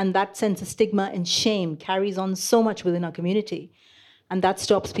 And that sense of stigma and shame carries on so much within our community. And that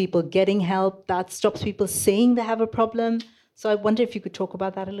stops people getting help. That stops people saying they have a problem. So I wonder if you could talk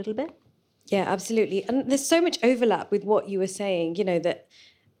about that a little bit. Yeah, absolutely. And there's so much overlap with what you were saying, that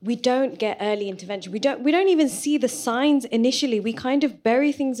we don't get early intervention. We don't even see the signs initially. We kind of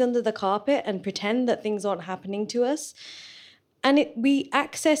bury things under the carpet and pretend that things aren't happening to us. And we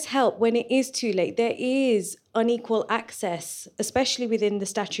access help when it is too late. There is unequal access, especially within the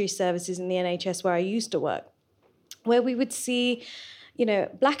statutory services in the NHS where I used to work, where we would see,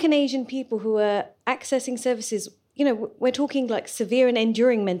 Black and Asian people who are accessing services. We're talking like severe and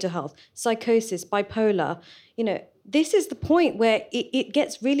enduring mental health, psychosis, bipolar. This is the point where it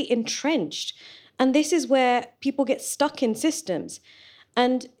gets really entrenched. And this is where people get stuck in systems.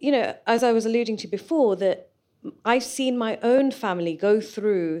 And, as I was alluding to before, that I've seen my own family go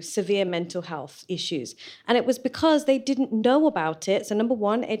through severe mental health issues. And it was because they didn't know about it. So number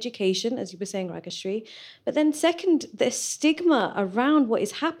one, education, as you were saying, Ragashri. But then second, the stigma around what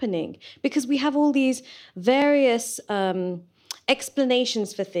is happening. Because we have all these various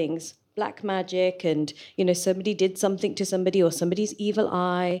explanations for things. Black magic and, somebody did something to somebody, or somebody's evil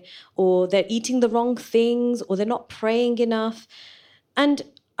eye, or they're eating the wrong things, or they're not praying enough. And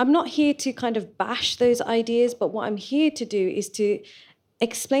I'm not here to kind of bash those ideas, but what I'm here to do is to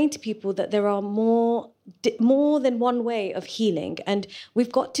explain to people that there are more than one way of healing. And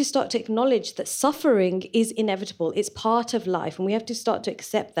we've got to start to acknowledge that suffering is inevitable. It's part of life, and we have to start to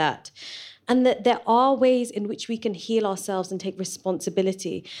accept that. And that there are ways in which we can heal ourselves and take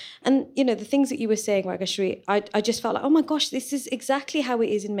responsibility. And, the things that you were saying, Ragashri, I just felt like, oh my gosh, this is exactly how it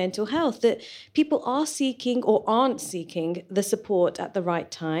is in mental health, that people are seeking or aren't seeking the support at the right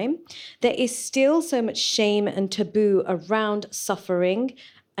time. There is still so much shame and taboo around suffering.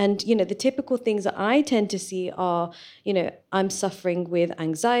 And, the typical things that I tend to see are, I'm suffering with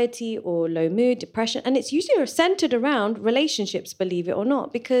anxiety or low mood, depression. And it's usually centered around relationships, believe it or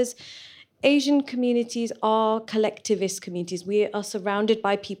not, because Asian communities are collectivist communities. We are surrounded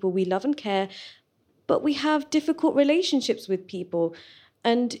by people we love and care, but we have difficult relationships with people.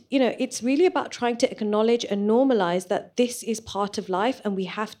 And, it's really about trying to acknowledge and normalize that this is part of life and we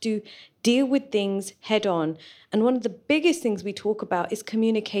have to deal with things head on. And one of the biggest things we talk about is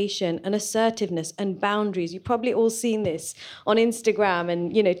communication and assertiveness and boundaries. You've probably all seen this on Instagram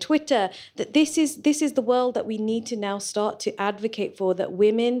and, Twitter, that this is the world that we need to now start to advocate for, that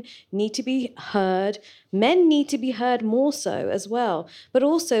women need to be heard, men need to be heard more so as well. But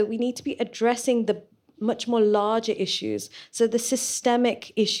also we need to be addressing the much more larger issues. So the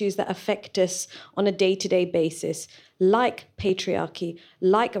systemic issues that affect us on a day-to-day basis, like patriarchy,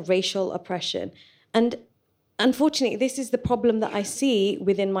 like racial oppression. And unfortunately, this is the problem that I see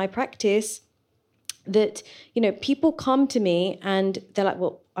within my practice, that, people come to me and they're like,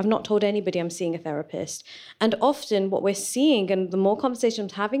 well, I've not told anybody I'm seeing a therapist. And often what we're seeing, and the more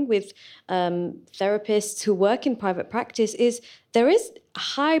conversations I'm having with therapists who work in private practice, is there is a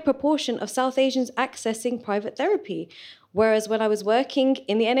high proportion of South Asians accessing private therapy. Whereas when I was working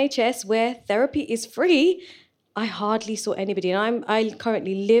in the NHS, where therapy is free, I hardly saw anybody. And I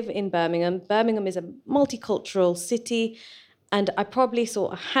currently live in Birmingham. Birmingham is a multicultural city. And I probably saw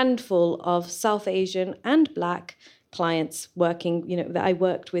a handful of South Asian and Black clients working, that I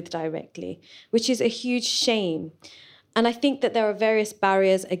worked with directly, which is a huge shame. And I think that there are various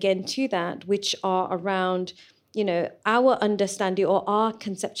barriers, again, to that, which are around, our understanding or our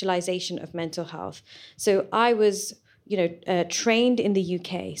conceptualization of mental health. So I was trained in the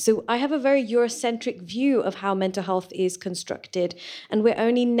UK. So I have a very Eurocentric view of how mental health is constructed. And we're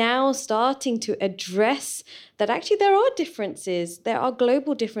only now starting to address that actually there are differences. There are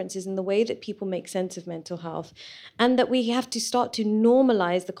global differences in the way that people make sense of mental health. And that we have to start to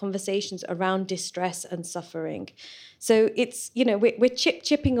normalize the conversations around distress and suffering. So it's, we're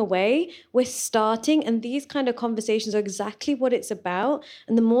chipping away, we're starting, and these kind of conversations are exactly what it's about.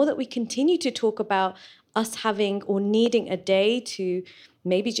 And the more that we continue to talk about us having or needing a day to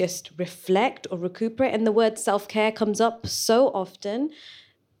maybe just reflect or recuperate, and the word self-care comes up so often,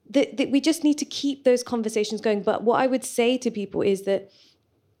 that we just need to keep those conversations going. But what I would say to people is that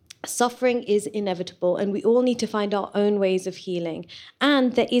suffering is inevitable, and we all need to find our own ways of healing.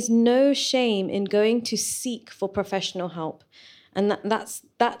 And there is no shame in going to seek for professional help. And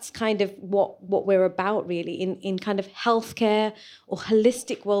that's kind of what we're about, really, in kind of healthcare or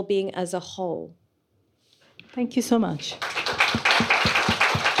holistic well-being as a whole. Thank you so much.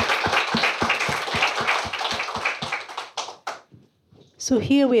 So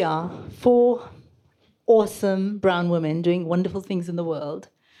here we are, 4 awesome brown women doing wonderful things in the world.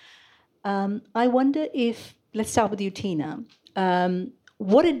 I wonder if let's start with you, Tina.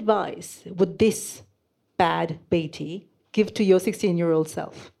 What advice would this bad Beti give to your 16-year-old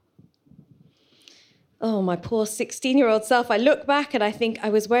self? Oh, my poor 16-year-old self. I look back and I think I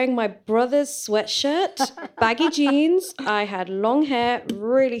was wearing my brother's sweatshirt, baggy jeans. I had long hair,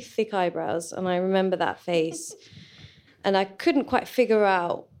 really thick eyebrows, and I remember that face. And I couldn't quite figure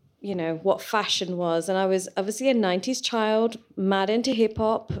out, what fashion was. And I was obviously a 90s child, mad into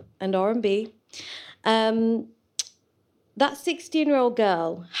hip-hop and R&B. That 16-year-old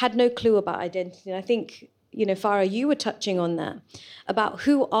girl had no clue about identity. And I think, Farah, you were touching on that, about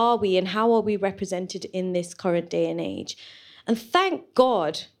who are we and how are we represented in this current day and age. And thank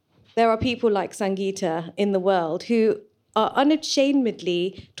God there are people like Sangeeta in the world who are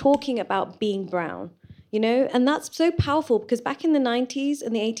unashamedly talking about being brown, and that's so powerful, because back in the 90s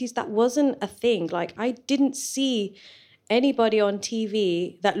and the 80s, that wasn't a thing. Like, I didn't see anybody on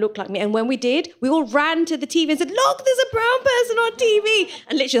TV that looked like me. And when we did, we all ran to the TV and said, look, there's a brown person on TV.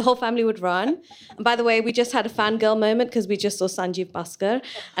 And literally the whole family would run. And by the way, we just had a fangirl moment because we just saw Sanjeev Bhaskar.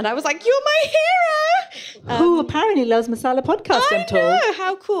 And I was like, you're my hero. Who apparently loves Masala podcast, I'm told. I know,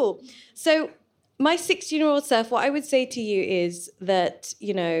 how cool. So my 16-year-old self, what I would say to you is that,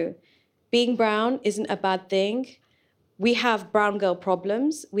 being brown isn't a bad thing. We have brown girl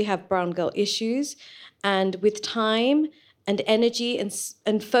problems. We have brown girl issues. And with time and energy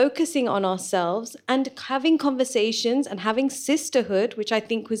and focusing on ourselves and having conversations and having sisterhood, which I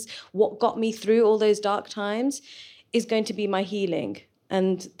think was what got me through all those dark times, is going to be my healing.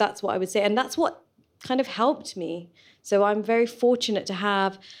 And that's what I would say. And that's what kind of helped me. So I'm very fortunate to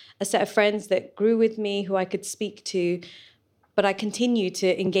have a set of friends that grew with me, who I could speak to. But I continue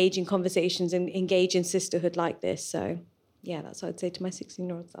to engage in conversations and engage in sisterhood like this. So, yeah, that's what I'd say to my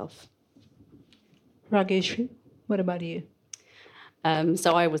 16-year-old self. Rageshri, what about you?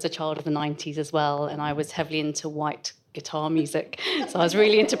 So I was a child of the 90s as well, and I was heavily into white guitar music. So I was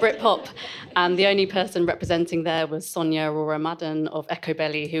really into Britpop, and the only person representing there was Sonia Aurora Madden of Echo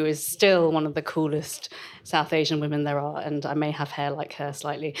Belly, who is still one of the coolest South Asian women there are, and I may have hair like her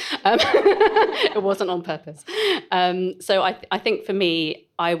slightly. It wasn't on purpose. So I think for me,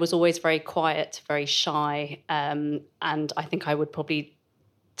 I was always very quiet, very shy, and I think I would probably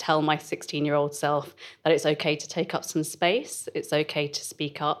tell my 16-year-old self that it's okay to take up some space, it's okay to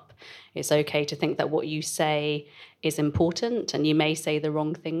speak up, it's okay to think that what you say is important, and you may say the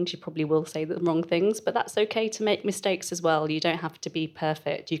wrong things, you probably will say the wrong things, but that's okay to make mistakes as well. You don't have to be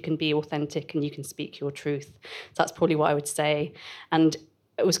perfect, you can be authentic and you can speak your truth. So that's probably what I would say. And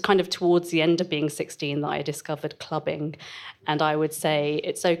it was kind of towards the end of being 16 that I discovered clubbing. And I would say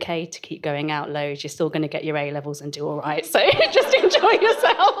it's okay to keep going out loads. You're still going to get your A-levels and do all right. So just enjoy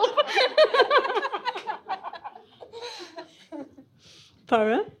yourself.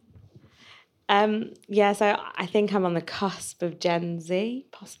 Farah? So I think I'm on the cusp of Gen Z,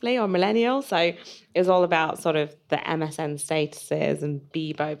 possibly, or millennial. So it was all about sort of the MSN statuses and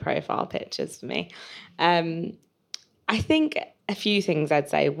Bebo profile pictures for me. I think a few things I'd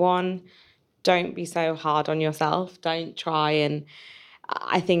say. One, don't be so hard on yourself. Don't try and,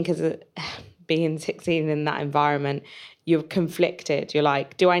 I think being 16 in that environment, you're conflicted. You're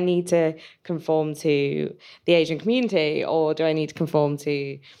like, do I need to conform to the Asian community, or do I need to conform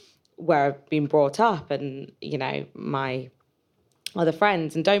to where I've been brought up and, my other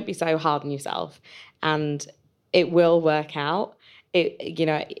friends? And don't be so hard on yourself. And it will work out.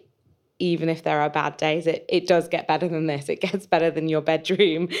 Even if there are bad days, it does get better than this. It gets better than your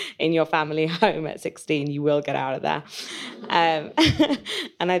bedroom in your family home at 16. You will get out of there.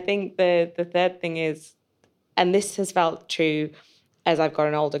 And I think the third thing is, and this has felt true as I've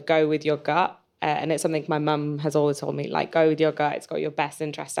gotten older, go with your gut. And it's something my mum has always told me, like, go with your gut. It's got your best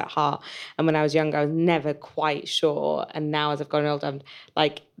interest at heart. And when I was younger, I was never quite sure. And now as I've gotten older, I'm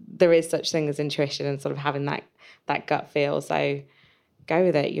like, there is such thing as intuition and sort of having that gut feel. So go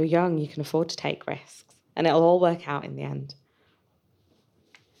with it. You're young. You can afford to take risks. And it'll all work out in the end.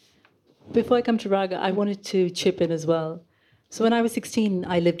 Before I come to Raga, I wanted to chip in as well. So when I was 16,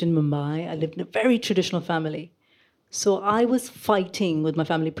 I lived in Mumbai. I lived in a very traditional family. So I was fighting with my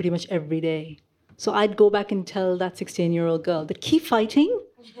family pretty much every day. So I'd go back and tell that 16-year-old girl that keep fighting.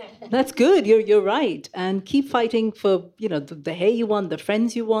 That's good. You're right. And keep fighting for, the hair you want, the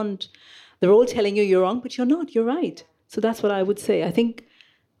friends you want. They're all telling you you're wrong, but you're not. You're right. So that's what I would say. I think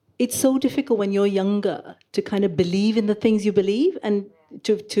it's so difficult when you're younger to kind of believe in the things you believe and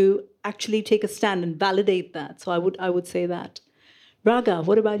to actually take a stand and validate that. So I would say that. Raga,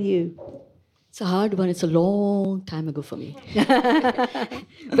 what about you? It's a hard one. It's a long time ago for me.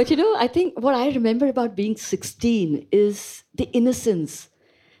 But I think what I remember about being 16 is the innocence,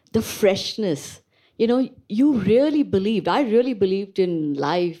 the freshness. you really believed. I really believed in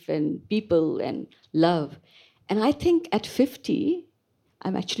life and people and love. And I think at 50,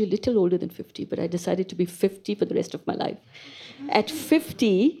 I'm actually a little older than 50, but I decided to be 50 for the rest of my life. At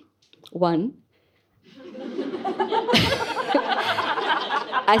 51,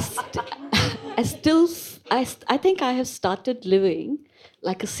 I think I have started living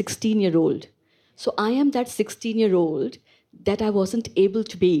like a 16-year-old. So I am that 16-year-old that I wasn't able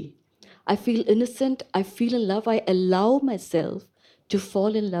to be. I feel innocent. I feel in love. I allow myself to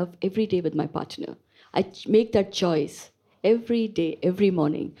fall in love every day with my partner. I make that choice every day, every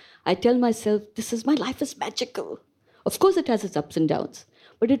morning. I tell myself, my life is magical. Of course, it has its ups and downs,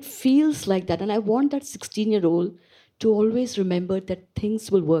 but it feels like that. And I want that 16-year-old to always remember that things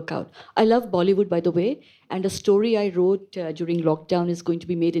will work out. I love Bollywood, by the way, and a story I wrote during lockdown is going to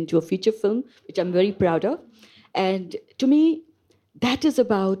be made into a feature film, which I'm very proud of. And to me, that is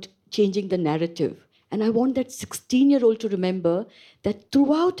about changing the narrative. And I want that 16-year-old to remember that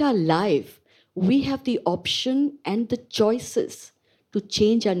throughout our life, we have the option and the choices to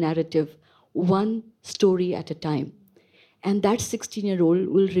change our narrative one story at a time. And that 16-year-old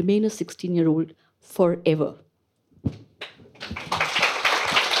will remain a 16-year-old forever.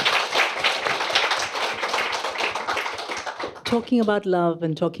 Talking about love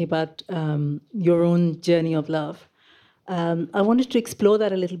and talking about your own journey of love, I wanted to explore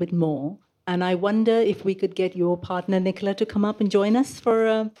that a little bit more. And I wonder if we could get your partner, Nicola, to come up and join us for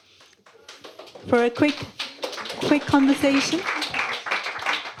a quick conversation.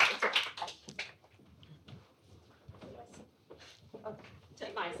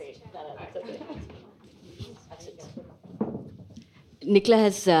 Nicola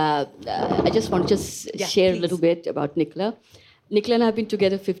has, I just want to share a little bit about Nicola. Nicola and I have been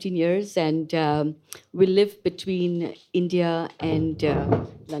together 15 years, and we live between India and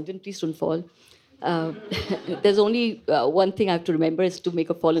London. Please don't fall. There's only one thing I have to remember is to make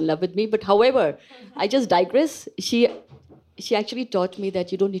her fall in love with me. But however, I just digress. She actually taught me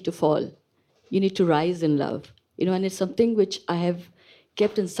that you don't need to fall. You need to rise in love. And it's something which I have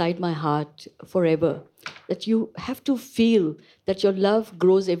kept inside my heart forever. That you have to feel that your love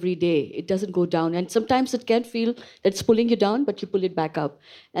grows every day. It doesn't go down. And sometimes it can feel that it's pulling you down, but you pull it back up.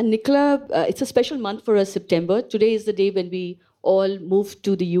 And Nicola, it's a special month for us, September. Today is the day when we all moved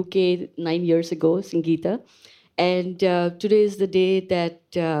to the UK 9 years ago, Sangeeta. And today is the day that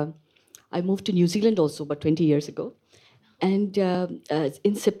I moved to New Zealand also, about 20 years ago. And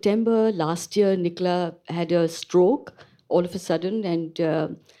in September last year, Nicola had a stroke all of a sudden, and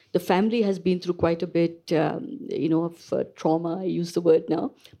the family has been through quite a bit, of trauma, I use the word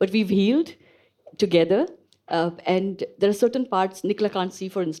now. But we've healed together. And there are certain parts Nicola can't see,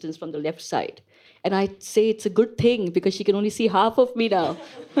 for instance, from the left side. And I say it's a good thing because she can only see half of me now.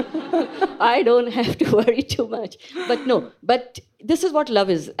 I don't have to worry too much. But this is what love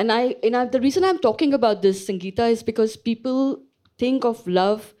is. And the reason I'm talking about this, Sangeeta, is because people think of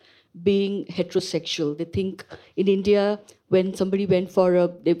love being heterosexual. They think in India, when somebody they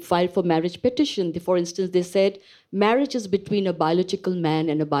filed for marriage petition, for instance, they said marriage is between a biological man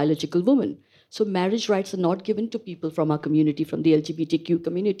and a biological woman. So marriage rights are not given to people from our community, from the LGBTQ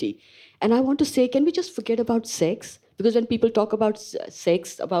community. And I want to say, can we just forget about sex? Because when people talk about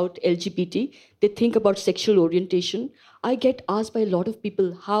sex, about LGBT, they think about sexual orientation. I get asked by a lot of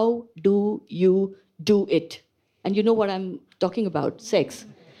people, how do you do it? And you know what I'm talking about, sex.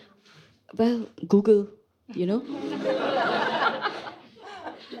 Well, Google,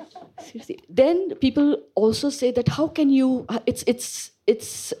 Seriously. Then people also say that how can you, it's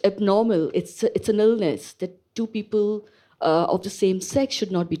abnormal, it's an illness that two people of the same sex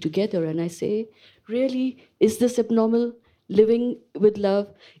should not be together. And I say, really, is this abnormal? Living with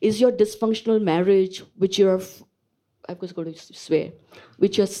love? Is your dysfunctional marriage, which you're, I was going to swear,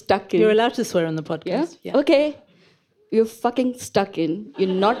 which you're stuck in. You're allowed to swear on the podcast. Yeah? Okay. You're fucking stuck in. You're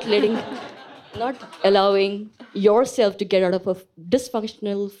not allowing yourself to get out of a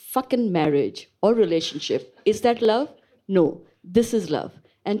dysfunctional fucking marriage or relationship. Is that love? No. This is love.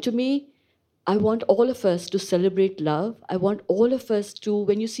 And to me, I want all of us to celebrate love. I want all of us to,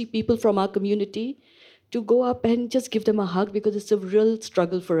 when you see people from our community, to go up and just give them a hug because it's a real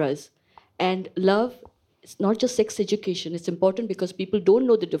struggle for us. And love, it's not just sex education. It's important because people don't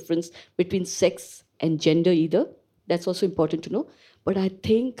know the difference between sex and gender either. That's also important to know. But I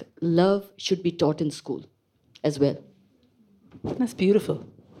think love should be taught in school as well. That's beautiful.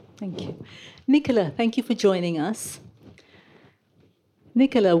 Thank you. Nicola, thank you for joining us.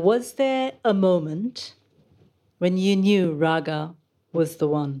 Nicola, was there a moment when you knew Raga was the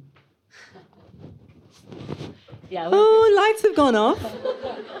one? Yeah. Oh, lights have gone off.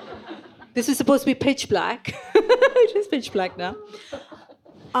 This is supposed to be pitch black. It is pitch black now.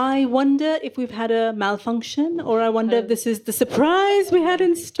 I wonder if we've had a malfunction, or I wonder if this is the surprise we had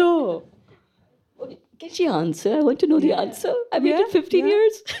in store. Can she answer? I want to know the answer. I've waited 15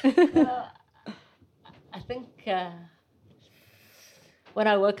 years. I think when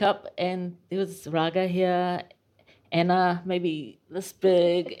I woke up and there was Raga here, Anna maybe this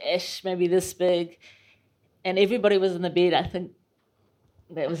big, Ash maybe this big, and everybody was in the bed, I think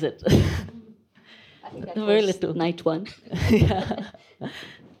that was it. I think that Very was little. night one. Yeah.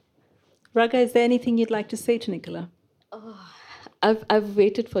 Raga, is there anything you'd like to say to Nicola? I've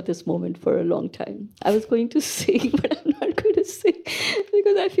waited for this moment for a long time. I was going to sing, but I'm not going to sing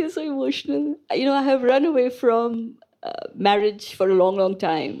because I feel so emotional. You know, I have run away from marriage for a long, long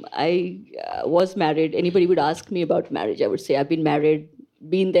time. I was married. Anybody would ask me about marriage, I would say, I've been married,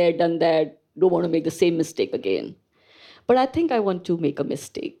 been there, done that, don't want to make the same mistake again. But I think I want to make a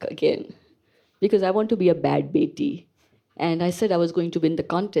mistake again because I want to be a bad beti. And I said I was going to win the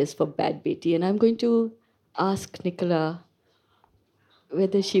contest for bad beti, and I'm going to ask Nicola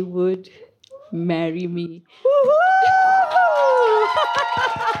whether she would marry me.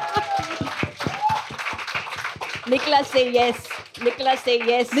 Nicola, say yes. Nicola, say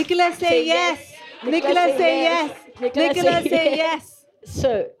yes. Nicola, say yes. Nicola, say yes. Nicola, say yes.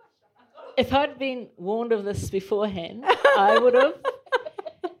 So, if I'd been warned of this beforehand, I would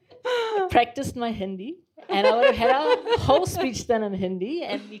have practiced my Hindi, and I would have had a whole speech done in Hindi,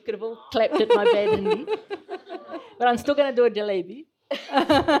 and you could have all clapped at my bad Hindi. But I'm still going to do a jalebi.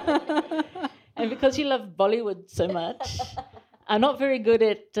 And because you love Bollywood so much, I'm not very good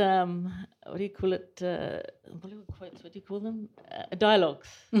at, what do you call it? Bollywood quotes, what do you call them? Dialogues.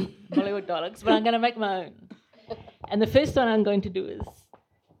 Bollywood dialogues. But I'm going to make my own. And the first one I'm going to do is,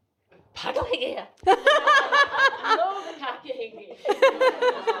 Pagal hai gaya. Log tha ke hinge.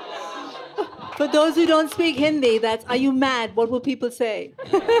 For those who don't speak Hindi, that's, are you mad? What will people say? I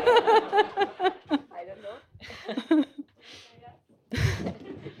don't know.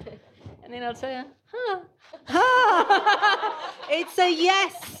 And then I'll say, It's a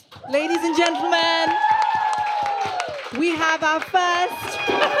yes, ladies and gentlemen. We have our first.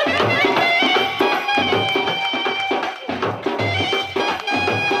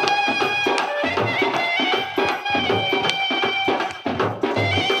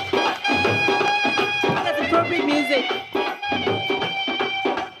 That's appropriate music.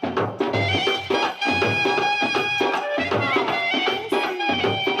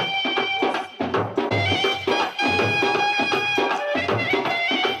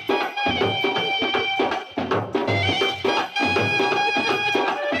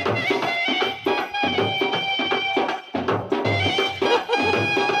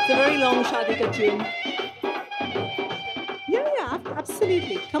 Shadi ka tune. Yeah,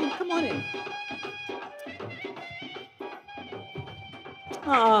 absolutely. Come on in.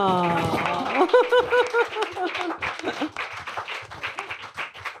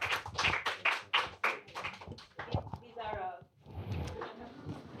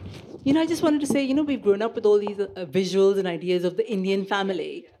 You know, I just wanted to say, you know, we've grown up with all these visuals and ideas of the Indian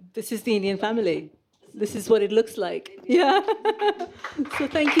family. This is the Indian family. This is what it looks like. Yeah. So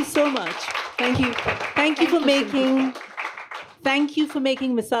thank you so much. Thank you. Thank you for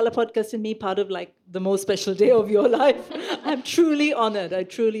making Masala Podcast and me part of like the most special day of your life. I'm truly honored. I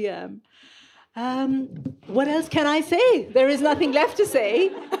truly am. What else can I say? There is nothing left to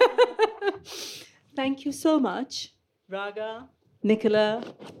say. Thank you so much, Raga, Nicola,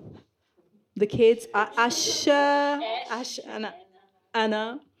 the kids, Asha,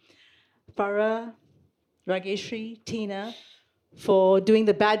 Anna, Farah, Rageshri, Tina, for doing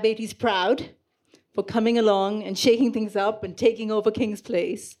the Bad Betis proud, for coming along and shaking things up and taking over King's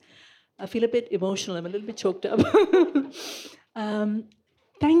Place. I feel a bit emotional. I'm a little bit choked up.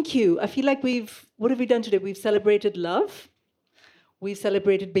 Thank you. I feel like what have we done today? We've celebrated love. We've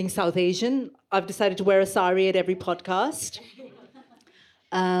celebrated being South Asian. I've decided to wear a sari at every podcast.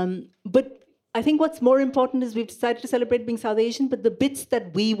 But I think what's more important is we've decided to celebrate being South Asian, but the bits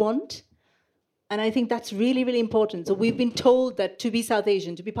that we want. And I think that's really, really important. So we've been told that to be South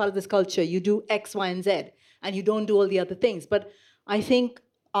Asian, to be part of this culture, you do X, Y, and Z, and you don't do all the other things. But I think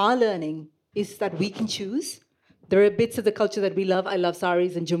our learning is that we can choose. There are bits of the culture that we love. I love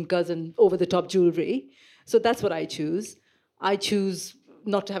saris and jhumkas and over-the-top jewelry. So that's what I choose. I choose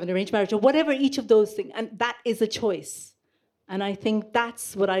not to have an arranged marriage or whatever each of those things. And that is a choice. And I think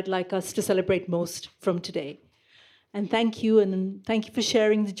that's what I'd like us to celebrate most from today. And thank you for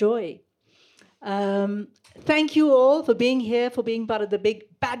sharing the joy. Thank you all for being here, for being part of the big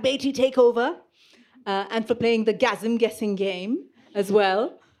Bad Beti takeover, and for playing the gasm guessing game as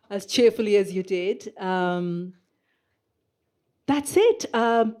well. as cheerfully as you did. That's it.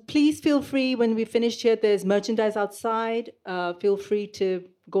 Please feel free, when we finished here, there's merchandise outside. Feel free to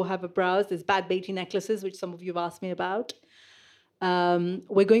go have a browse. There's Bad Beti necklaces, which some of you have asked me about.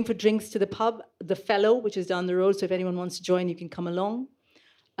 We're going for drinks to the pub, The Fellow, which is down the road. So if anyone wants to join, you can come along.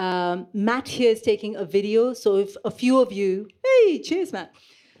 Matt here is taking a video. So if a few of you, hey, cheers, Matt,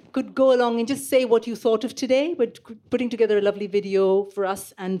 could go along and just say what you thought of today. We're putting together a lovely video for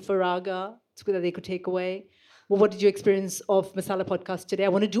us and for Raga so that they could take away. Well, what did you experience of Masala Podcast today? I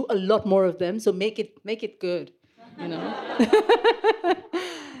want to do a lot more of them, so make it good, you know.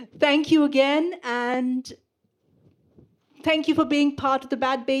 Thank you again, and thank you for being part of the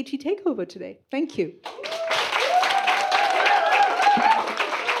Bad Beti takeover today. Thank you.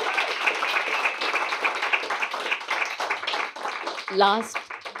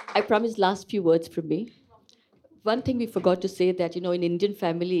 I promise last few words from me. One thing we forgot to say that, in Indian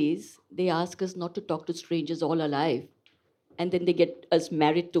families, they ask us not to talk to strangers all our life. And then they get us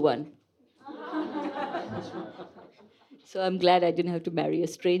married to one. So I'm glad I didn't have to marry a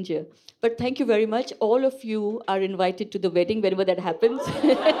stranger. But thank you very much. All of you are invited to the wedding whenever that happens.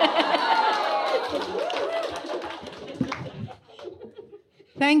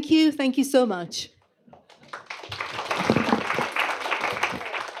 Thank you. Thank you so much.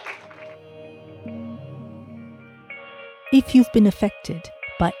 If you've been affected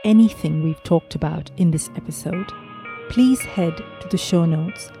by anything we've talked about in this episode, please head to the show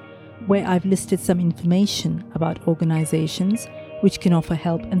notes where I've listed some information about organizations which can offer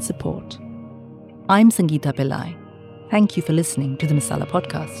help and support. I'm Sangeeta Pillai. Thank you for listening to the Masala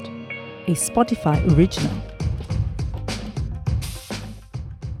Podcast, a Spotify original.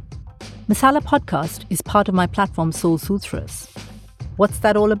 Masala Podcast is part of my platform Soul Sutras. What's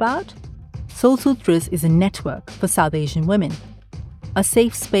that all about? Soul Sutras is a network for South Asian women, a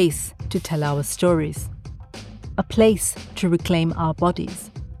safe space to tell our stories, a place to reclaim our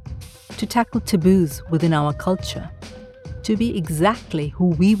bodies, to tackle taboos within our culture, to be exactly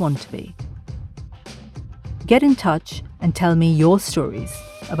who we want to be. Get in touch and tell me your stories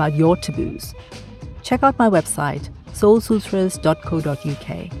about your taboos. Check out my website,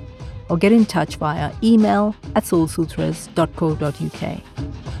 soulsutras.co.uk, or get in touch via email at soulsutras.co.uk.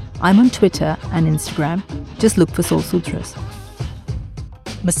 I'm on Twitter and Instagram. Just look for Soul Sutras.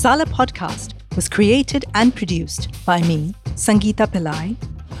 Masala Podcast was created and produced by me, Sangeeta Pillai,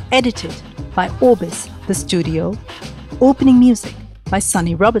 edited by Orbis, the studio, opening music by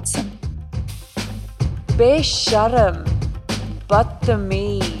Sunny Robertson. Besharam,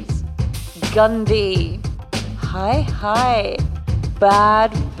 Badtameez, Gandhi, Hi,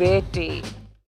 Bad Beti.